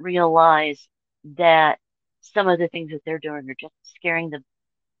don't realize that some of the things that they're doing are just scaring the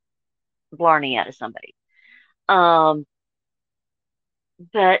blarney out of somebody. Um,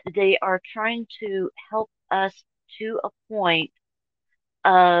 but they are trying to help us to a point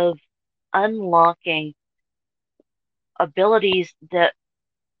of unlocking abilities that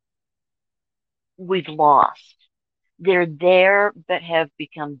we've lost. They're there, but have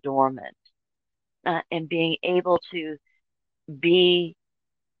become dormant. And being able to be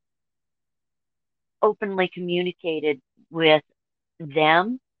openly communicated with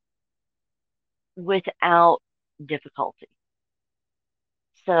them without difficulty.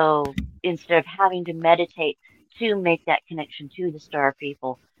 So instead of having to meditate to make that connection to the star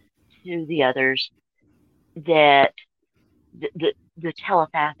people, to the others, that the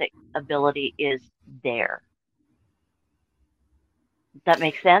telepathic ability is there. Does that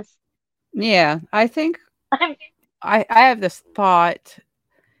make sense? Yeah, I think I have this thought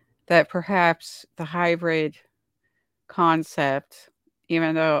that perhaps the hybrid concept,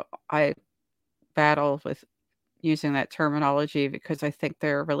 even though I battle with using that terminology because I think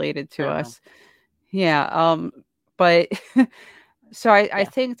they're related to uh-huh. us. Yeah, but so I Yeah.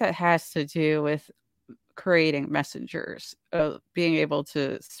 think that has to do with creating messengers, being able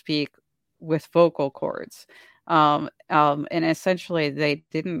to speak with vocal cords. And essentially, they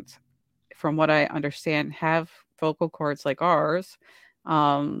didn't, from what I understand, have vocal cords like ours.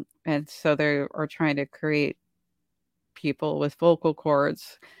 And so they are trying to create people with vocal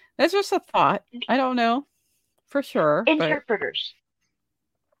cords. That's just a thought. I don't know for sure, but Interpreters.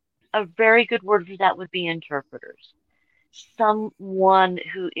 A very good word for that would be interpreters. Someone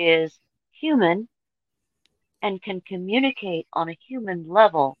who is human and can communicate on a human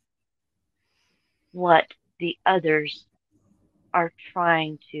level what the others are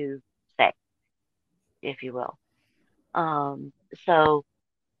trying to say, if you will. Um, so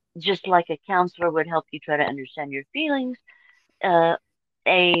just like a counselor would help you try to understand your feelings, uh,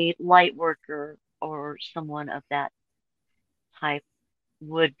 a light worker or someone of that type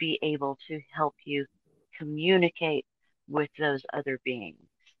would be able to help you communicate with those other beings,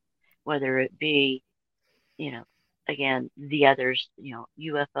 whether it be, you know, again, the others,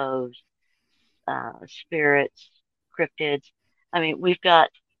 UFOs, spirits, cryptids. I mean, we've got,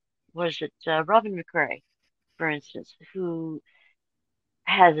 what is it, Robin McCrae, for instance, who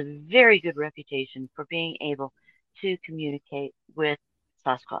has a very good reputation for being able to communicate with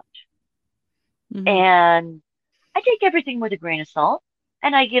Sasquatch. mhm. And I take everything with a grain of salt,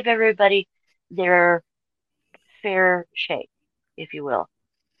 and I give everybody their fair shake, if you will.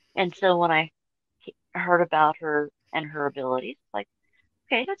 And so when I heard about her and her abilities, like,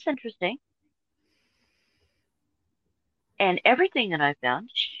 okay, that's interesting. And everything that I've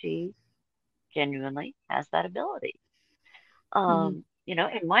found, she genuinely has that ability. Mhm.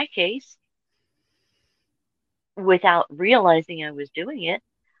 In my case, without realizing I was doing it,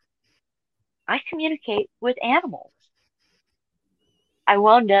 I communicate with animals. I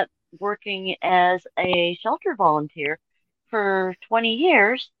wound up working as a shelter volunteer for 20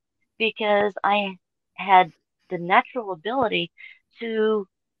 years because I had the natural ability to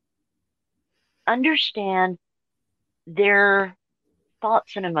understand their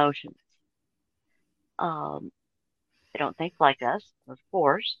thoughts and emotions. Um, they don't think like us, of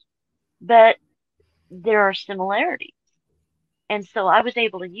course, but there are similarities. And so I was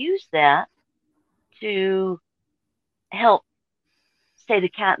able to use that to help, say, the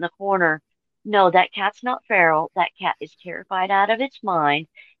cat in the corner. No, that cat's not feral. That cat is terrified out of its mind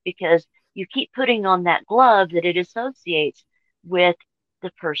because you keep putting on that glove that it associates with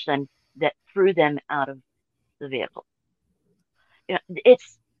the person that threw them out of the vehicle.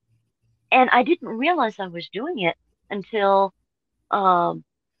 It's, and I didn't realize I was doing it until, um,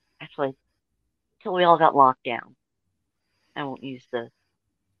 actually, until we all got locked down. I won't use the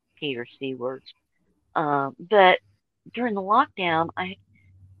P or C words. But during the lockdown, I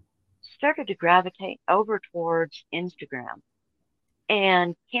started to gravitate over towards Instagram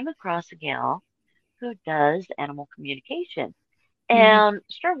and came across a gal who does animal communication Mhm. and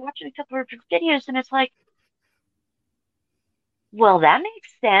started watching a couple of her videos. And it's like, well, that makes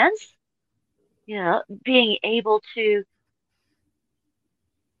sense. Being able to,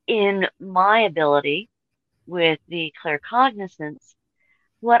 in my ability with the claircognizance,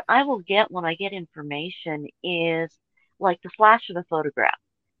 what I will get when I get information is like the flash of a photograph.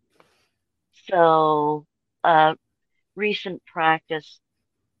 So, a recent practice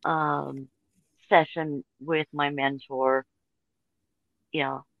um, session with my mentor, you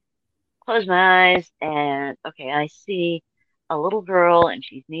know, close my eyes and okay, I see a little girl and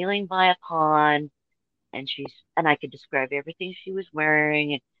she's kneeling by a pond and I could describe everything she was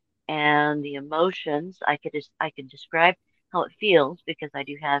wearing and the emotions. I could describe how it feels because I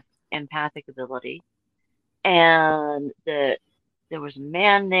do have empathic ability. And there was a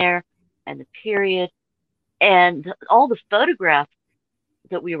man there and the period and all the photograph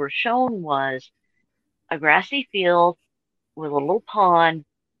that we were shown was a grassy field with a little pond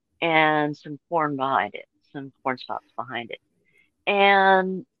and some corn behind it, some corn stalks behind it.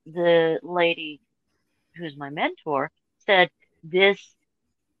 And the lady who's my mentor said, this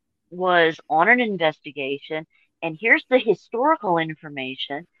was on an investigation, and here's the historical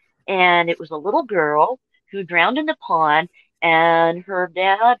information. And it was a little girl who drowned in the pond, and her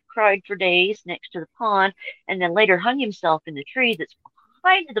dad cried for days next to the pond, and then later hung himself in the tree that's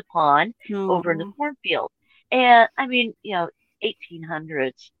behind the pond over in the Oh, cornfield. And I mean,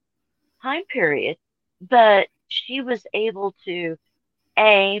 1800s time period, but she was able to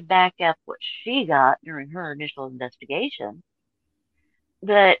back up what she got during her initial investigation,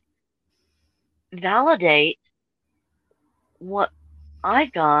 but validate what I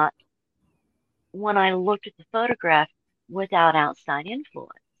got when I looked at the photograph without outside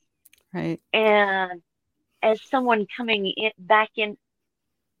influence. right. And as someone coming in back in,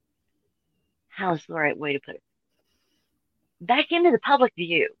 how's the right way to put it? Back into the public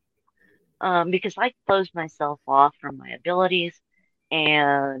view, because I closed myself off from my abilities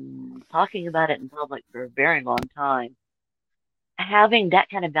and talking about it in public for a very long time. Having that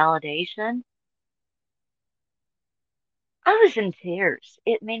kind of validation, I was in tears.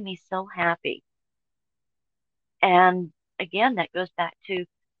 It made me so happy. And again, that goes back to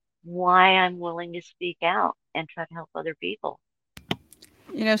why I'm willing to speak out and try to help other people.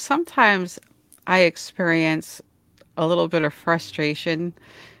 Sometimes I experience a little bit of frustration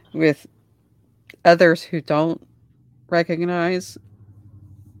with others who don't recognize,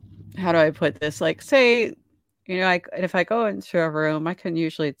 how do I put this? Like, say, if I go into a room, I can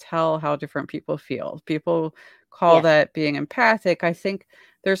usually tell how different people feel. People call Yes, that being empathic. I think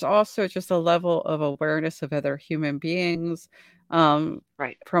there's also just a level of awareness of other human beings. Um,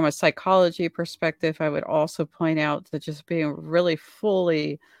 right. from a psychology perspective, I would also point out that just being really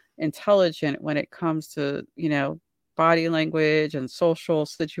fully intelligent when it comes to, body language and social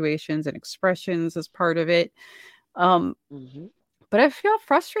situations and expressions as part of it. Um, Hmm. but I feel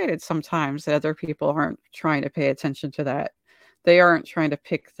frustrated sometimes that other people aren't trying to pay attention to that. They aren't trying to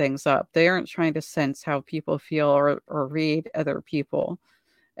pick things up. They aren't trying to sense how people feel or read other people.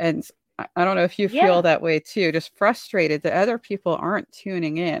 And I don't know if you feel Yeah. that way too, just frustrated that other people aren't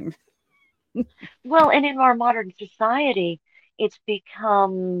tuning in. Well, and in our modern society, it's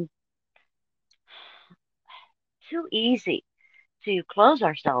become too easy to close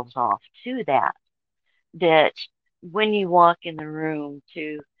ourselves off to that. when you walk in the room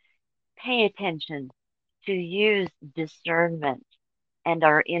to pay attention, to use discernment and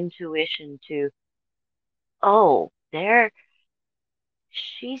our intuition to, oh, there,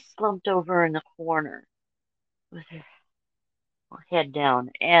 she's slumped over in the corner with her head down.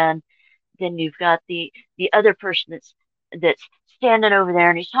 And then you've got the other person that's standing over there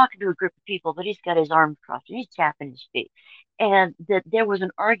and he's talking to a group of people, but he's got his arms crossed and he's tapping his feet. And that there was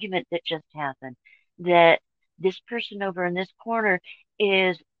an argument that just happened that this person over in this corner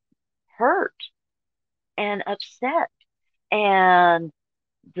is hurt and upset. And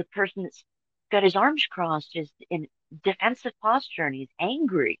the person that's got his arms crossed is in defensive posture and he's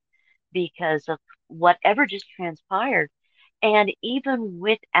angry because of whatever just transpired. And even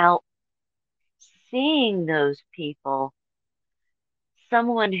without seeing those people,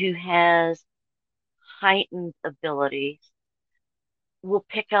 someone who has heightened abilities will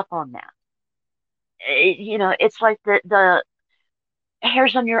pick up on that. It's like the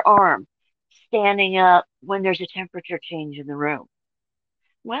hairs on your arm standing up when there's a temperature change in the room.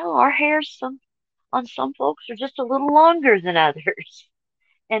 Well, our hairs on some folks are just a little longer than others.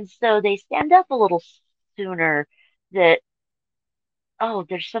 And so they stand up a little sooner that, oh,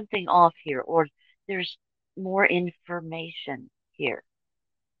 there's something off here, or there's more information here.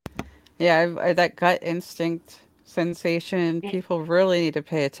 Yeah, that gut instinct sensation, Yeah, people really need to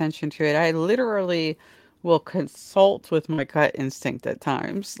pay attention to it. I literally will consult with my gut instinct at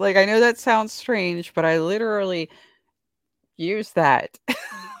times. Like, I know that sounds strange, but I literally use that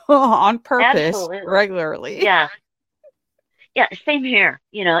on purpose absolutely. regularly. Yeah. Yeah, same here,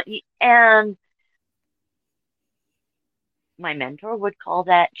 and my mentor would call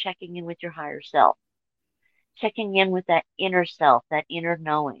that checking in with your higher self, checking in with that inner self, that inner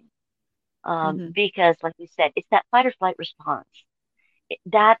knowing. Hmm. Because, like you said, it's that fight or flight response.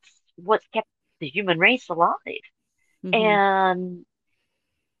 That's what's kept the human race alive. Hmm. And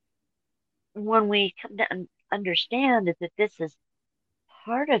when we come to understand that this is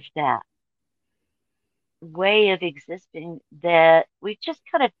part of that way of existing that we just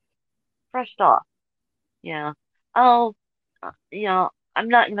kind of brushed off, you know, oh, I'm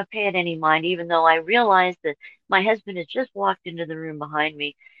not going to pay it any mind, even though I realize that my husband has just walked into the room behind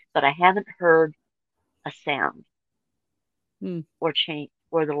me, but I haven't heard a sound Mm. or change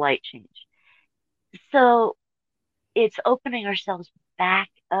or the light change. So it's opening ourselves back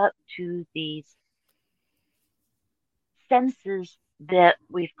up to these senses that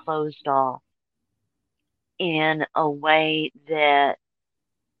we've closed off in a way that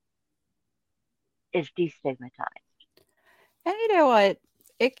is destigmatized. And you know what?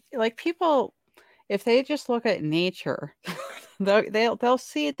 It like people, if they just look at nature, they'll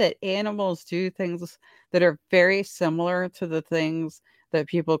see that animals do things that are very similar to the things that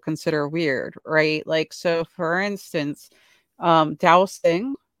people consider weird, right? Like, so for instance,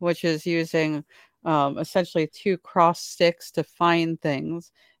 dowsing, which is using essentially two cross sticks to find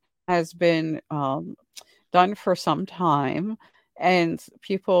things, has been done for some time, and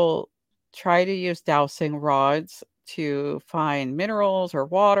people try to use dowsing rods to find minerals or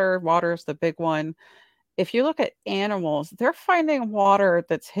water. Water is the big one. If you look at animals, they're finding water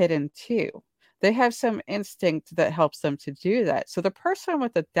that's hidden too. They have some instinct that helps them to do that. So the person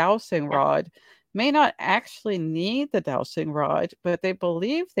with the dowsing Yeah, rod may not actually need the dowsing rod, but they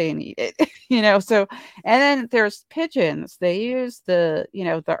believe they need it. So and then there's pigeons. They use the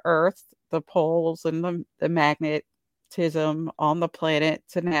earth, the poles and the magnetism on the planet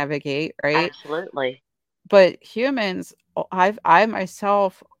to navigate, right? absolutely. But humans, I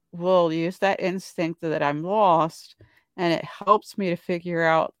myself will use that instinct that I'm lost, and it helps me to figure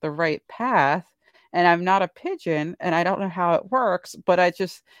out the right path. And I'm not a pigeon, and I don't know how it works, but I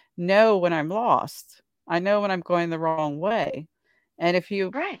just know when I'm lost. I know when I'm going the wrong way. And if you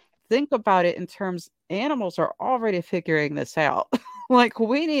Right. think about it in terms, animals are already figuring this out. Like,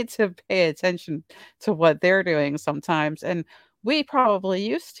 we need to pay attention to what they're doing sometimes, and we probably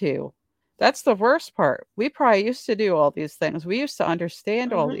used to. That's the worst part. We probably used to do all these things. We used to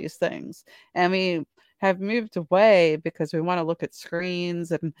understand all Hmm. these things, and we have moved away because we want to look at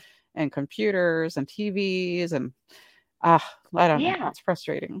screens and computers and TVs and I don't know. Yeah. It's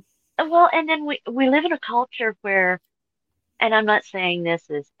frustrating. Well, and then we live in a culture where, and I'm not saying this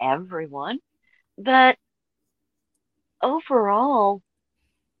is everyone, but overall,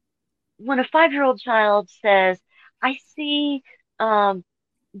 when a 5-year-old child says, I see um,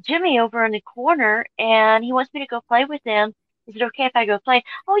 Jimmy over in the corner and he wants me to go play with him. Is it okay if I go play?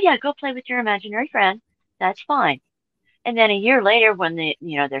 Oh yeah, go play with your imaginary friend. That's fine. And then a year later, when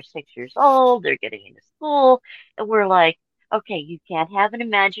they're 6 years old, they're getting into school, and we're like, okay, you can't have an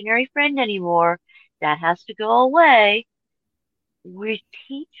imaginary friend anymore. that has to go away. We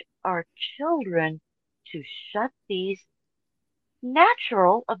teach our children to shut these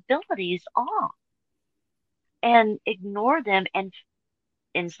natural abilities off and ignore them and,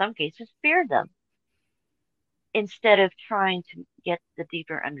 in some cases, fear them instead of trying to get the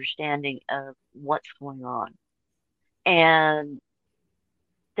deeper understanding of what's going on. And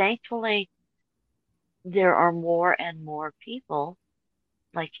thankfully, there are more and more people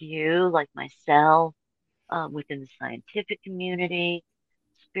like you, like myself, within the scientific community,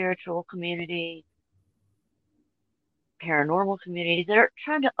 spiritual community, paranormal community that are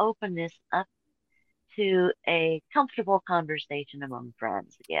trying to open this up to a comfortable conversation among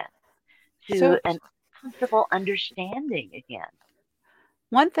friends again, to So, an comfortable understanding again.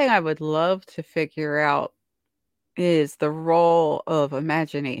 one thing I would love to figure out is the role of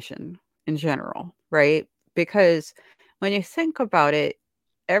imagination in general, right? Because when you think about it,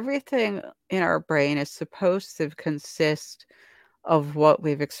 everything in our brain is supposed to consist of what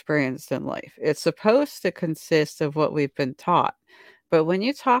we've experienced in life. It's supposed to consist of what we've been taught. But when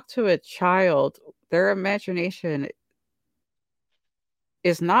you talk to a child, their imagination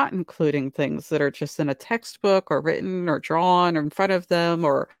is not including things that are just in a textbook or written or drawn in front of them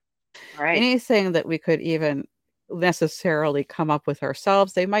or Right. anything that we could even necessarily come up with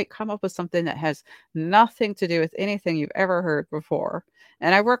ourselves. They might come up with something that has nothing to do with anything you've ever heard before.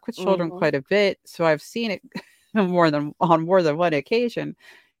 And I work with children Hmm. quite a bit, so I've seen it more than one occasion.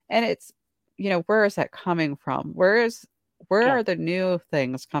 And it's, where is that coming from? Where Yeah. are the new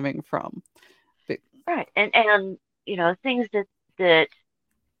things coming from? Be- Right. And things that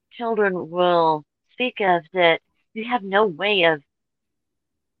children will speak of that you have no way of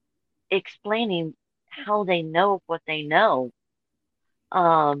explaining how they know what they know.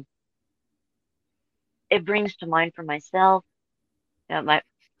 Um, it brings to mind for myself, of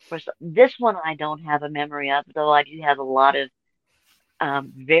course, this one I don't have a memory of, though I do have a lot of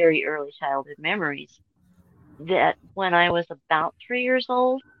very early childhood memories. That when I was about 3 years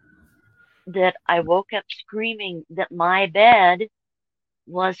old, that I woke up screaming that my bed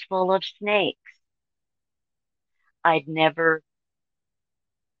was full of snakes. I'd never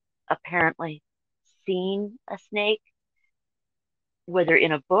apparently seen a snake, whether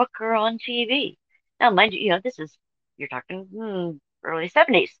in a book or on TV. Now, mind you, you're talking early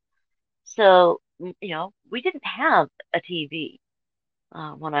 70s. So, we didn't have a TV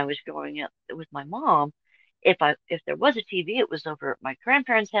when I was growing up with my mom. If there was a TV, it was over at my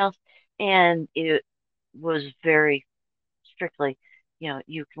grandparents' house, and it was very strictly,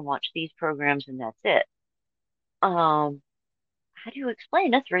 you can watch these programs and that's it. Um, how do you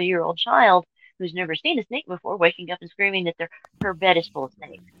explain a 3-year-old child who's never seen a snake before waking up and screaming that her bed is full of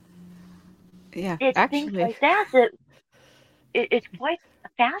snakes? yeah, It's things actually, like that that it's quite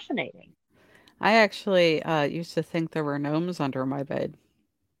fascinating. I actually used to think there were gnomes under my bed.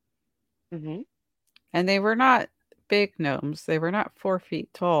 Hmm. And they were not big gnomes. They were not 4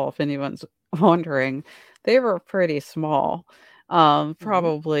 feet tall, if anyone's wondering. They were pretty small. Hmm.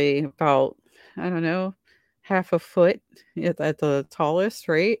 Probably about, I don't know, half a foot at the tallest,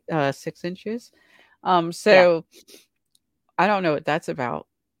 right? 6 inches. Yeah. So I don't know what that's about.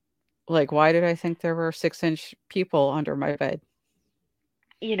 Like, why did I think there were 6 inch people under my bed?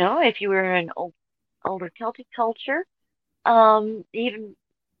 If you were in older Celtic culture, even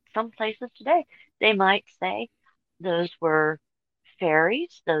some places today, they might say those were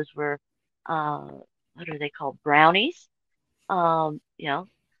fairies, those were, uh, what are they called? Brownies, the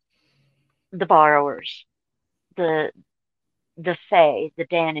borrowers, the the fae, the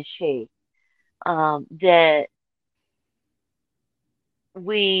Danishee, that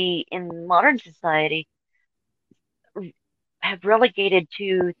we in modern society have relegated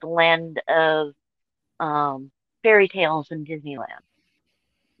to the land of um, fairy tales in Disneyland.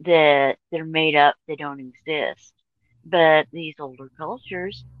 That they're made up, they don't exist. But these older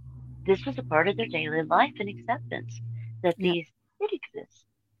cultures, this was a part of their daily life and acceptance that Yeah, these did exist.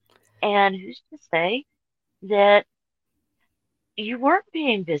 And who's to say that you weren't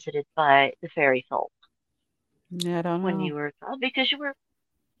being visited by the fairy folk yeah, I don't when know. you were a child because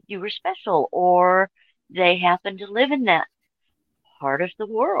you were special, or they happened to live in that part of the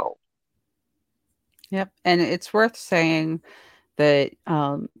world. Yep. And it's worth saying that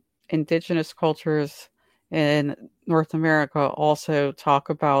indigenous cultures in North America also talk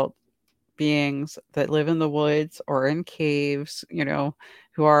about beings that live in the woods or in caves,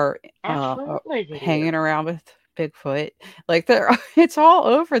 who are Absolutely, they do. hanging around with Bigfoot. Like they're it's all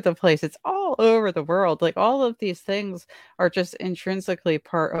over the place. It's all over the world. Like all of these things are just intrinsically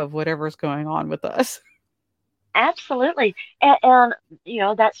part of whatever's going on with us. Absolutely. And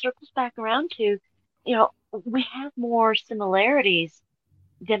that circles back around to you know, we have more similarities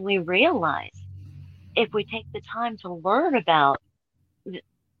than we realize if we take the time to learn about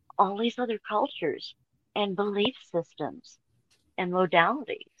all these other cultures and belief systems and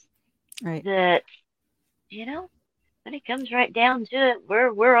modalities Right. that, you know, when it comes right down to it,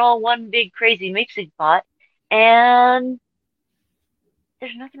 we're all one big crazy mixing pot, and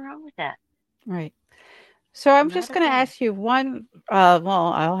there's nothing wrong with that. Right. So I'm Not just a going to thing. ask you one,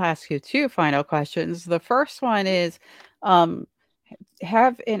 well, I'll ask you two final questions. The first one is, um,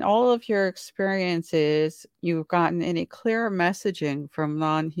 have in all of your experiences, you've gotten any clear messaging from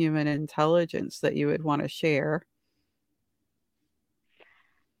non-human intelligence that you would want to share?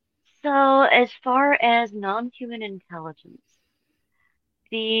 So, as far as non-human intelligence,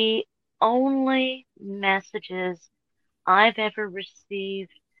 the only messages I've ever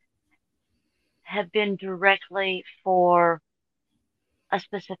received have been directly for a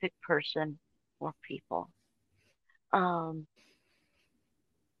specific person or people, um,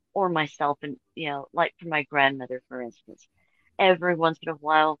 or myself, and like for my grandmother, for instance. Every once in a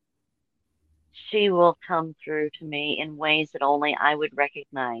while, she will come through to me in ways that only I would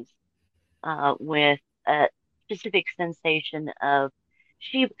recognize, with a specific sensation of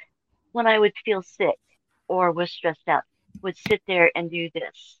she, when I would feel sick or was stressed out, would sit there and do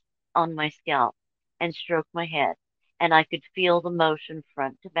this on my scalp and stroke my head. And I could feel the motion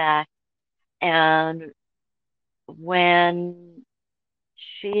front to back. And when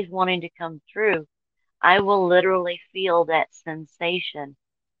she's wanting to come through, I will literally feel that sensation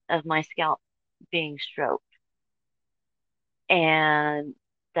of my scalp being stroked. And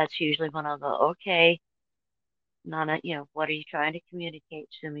that's usually when I'll go, okay, Nana, what are you trying to communicate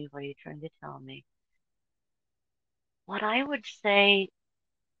to me? What are you trying to tell me? What I would say,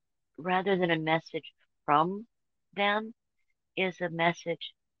 rather than a message from them, is a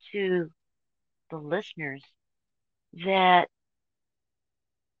message to the listeners that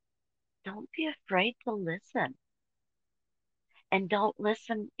don't be afraid to listen, and don't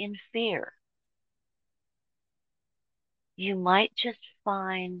listen in fear. You might just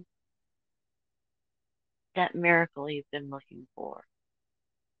find that miracle you've been looking for,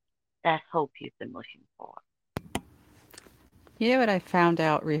 that hope you've been looking for. You know what I found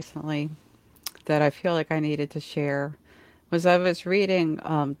out recently that I feel like I needed to share was I was reading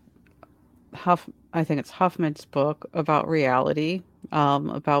I think it's Huffman's book about reality,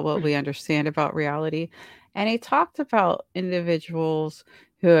 about what we understand about reality. And he talked about individuals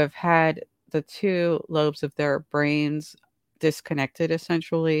who have had the two lobes of their brains disconnected,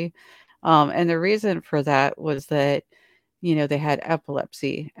 essentially. And the reason for that was that, they had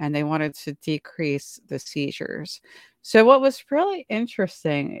epilepsy and they wanted to decrease the seizures. So, what was really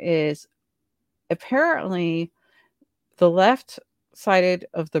interesting is apparently the left sided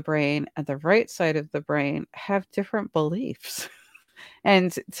of the brain and the right side of the brain have different beliefs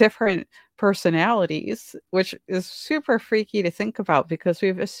and different personalities, which is super freaky to think about because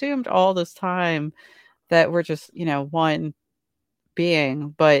we've assumed all this time that we're just, one being,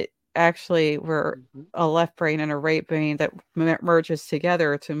 but actually we're Hmm. a left brain and a right brain that merges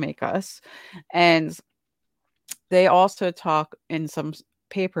together to make us. And they also talk in some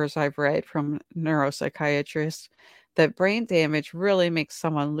papers I've read from neuropsychiatrists that brain damage really makes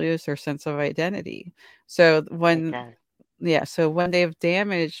someone lose their sense of identity. So It when does. yeah, so when they've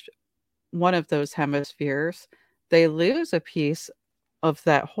damaged one of those hemispheres, they lose a piece of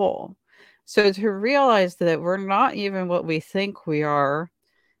that whole. So to realize that we're not even what we think we are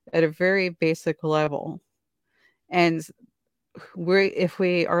at a very basic level, and we if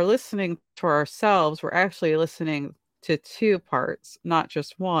we are listening to ourselves, we're actually listening to two parts, not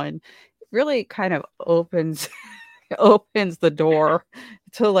just one. It really kind of opens the door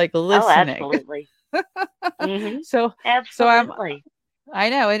to like Oh, listening. absolutely. Hmm. so so Absolutely. I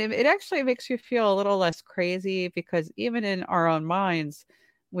know, and it actually makes you feel a little less crazy because even in our own minds,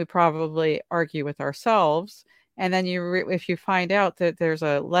 we probably argue with ourselves. And then if you find out that there's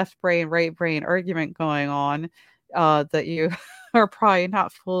a left brain, right brain argument going on, that you are probably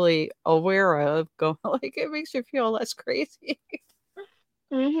not fully aware of, going like it makes you feel less crazy.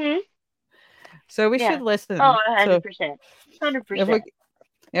 Hmm. So we should Yeah. Oh, listen. So 100%. Hundred if percent. we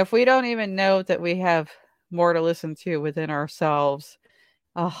if we don't even know that we have more to listen to within ourselves,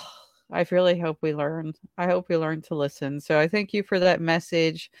 oh, I really hope we learn. I hope we learn to listen. So I thank you for that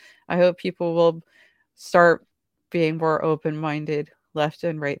message. I hope people will start being more open minded, left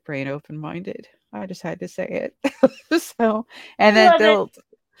and right brain open minded. I just had to say it. So, I and then love it.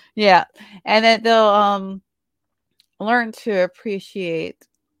 yeah, and then they'll learn to appreciate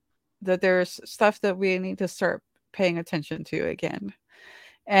that there's stuff that we need to start paying attention to again.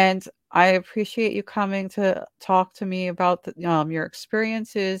 And I appreciate you coming to talk to me about your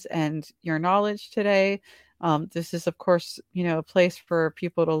experiences and your knowledge today. This is, of course, a place for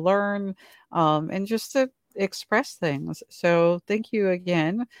people to learn and just to express things. So thank you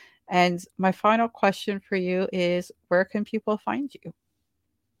again. And my final question for you is, where can people find you?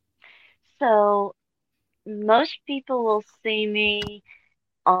 So most people will see me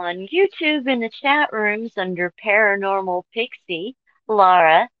on YouTube in the chat rooms under Paranormal Pixie,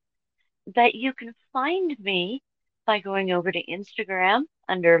 Laura, but you can find me by going over to Instagram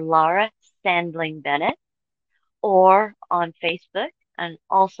under Laura Sandling Bennett or on Facebook and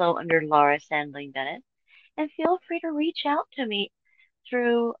also under Laura Sandling Bennett. And feel free to reach out to me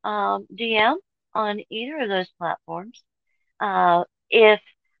through DM on either of those platforms. If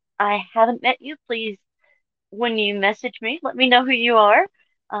I haven't met you, please, when you message me, let me know who you are.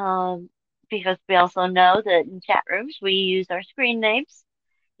 Um, because we also know that in chat rooms we use our screen names,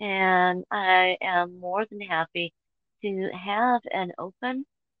 and I am more than happy to have an open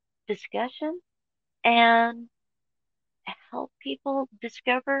discussion and help people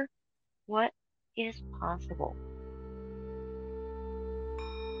discover what is possible.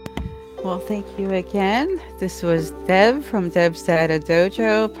 Well, thank you again. This was Deb from Deb's Data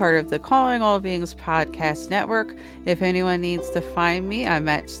Dojo, part of the Calling All Beings podcast network. If anyone needs to find me, I'm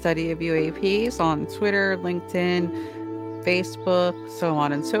at Study of UAPs on Twitter, LinkedIn, Facebook, so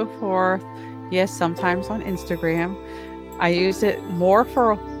on and so forth. Yes, sometimes on Instagram. I use it more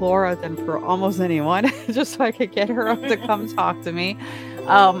for Laura than for almost anyone, just so I could get her up to come talk to me.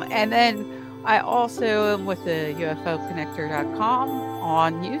 And then I also am with the UFOconnector.com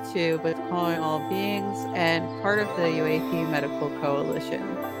on YouTube with Calling All Beings and part of the UAP Medical Coalition.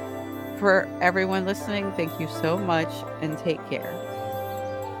 For everyone listening, thank you so much and take care.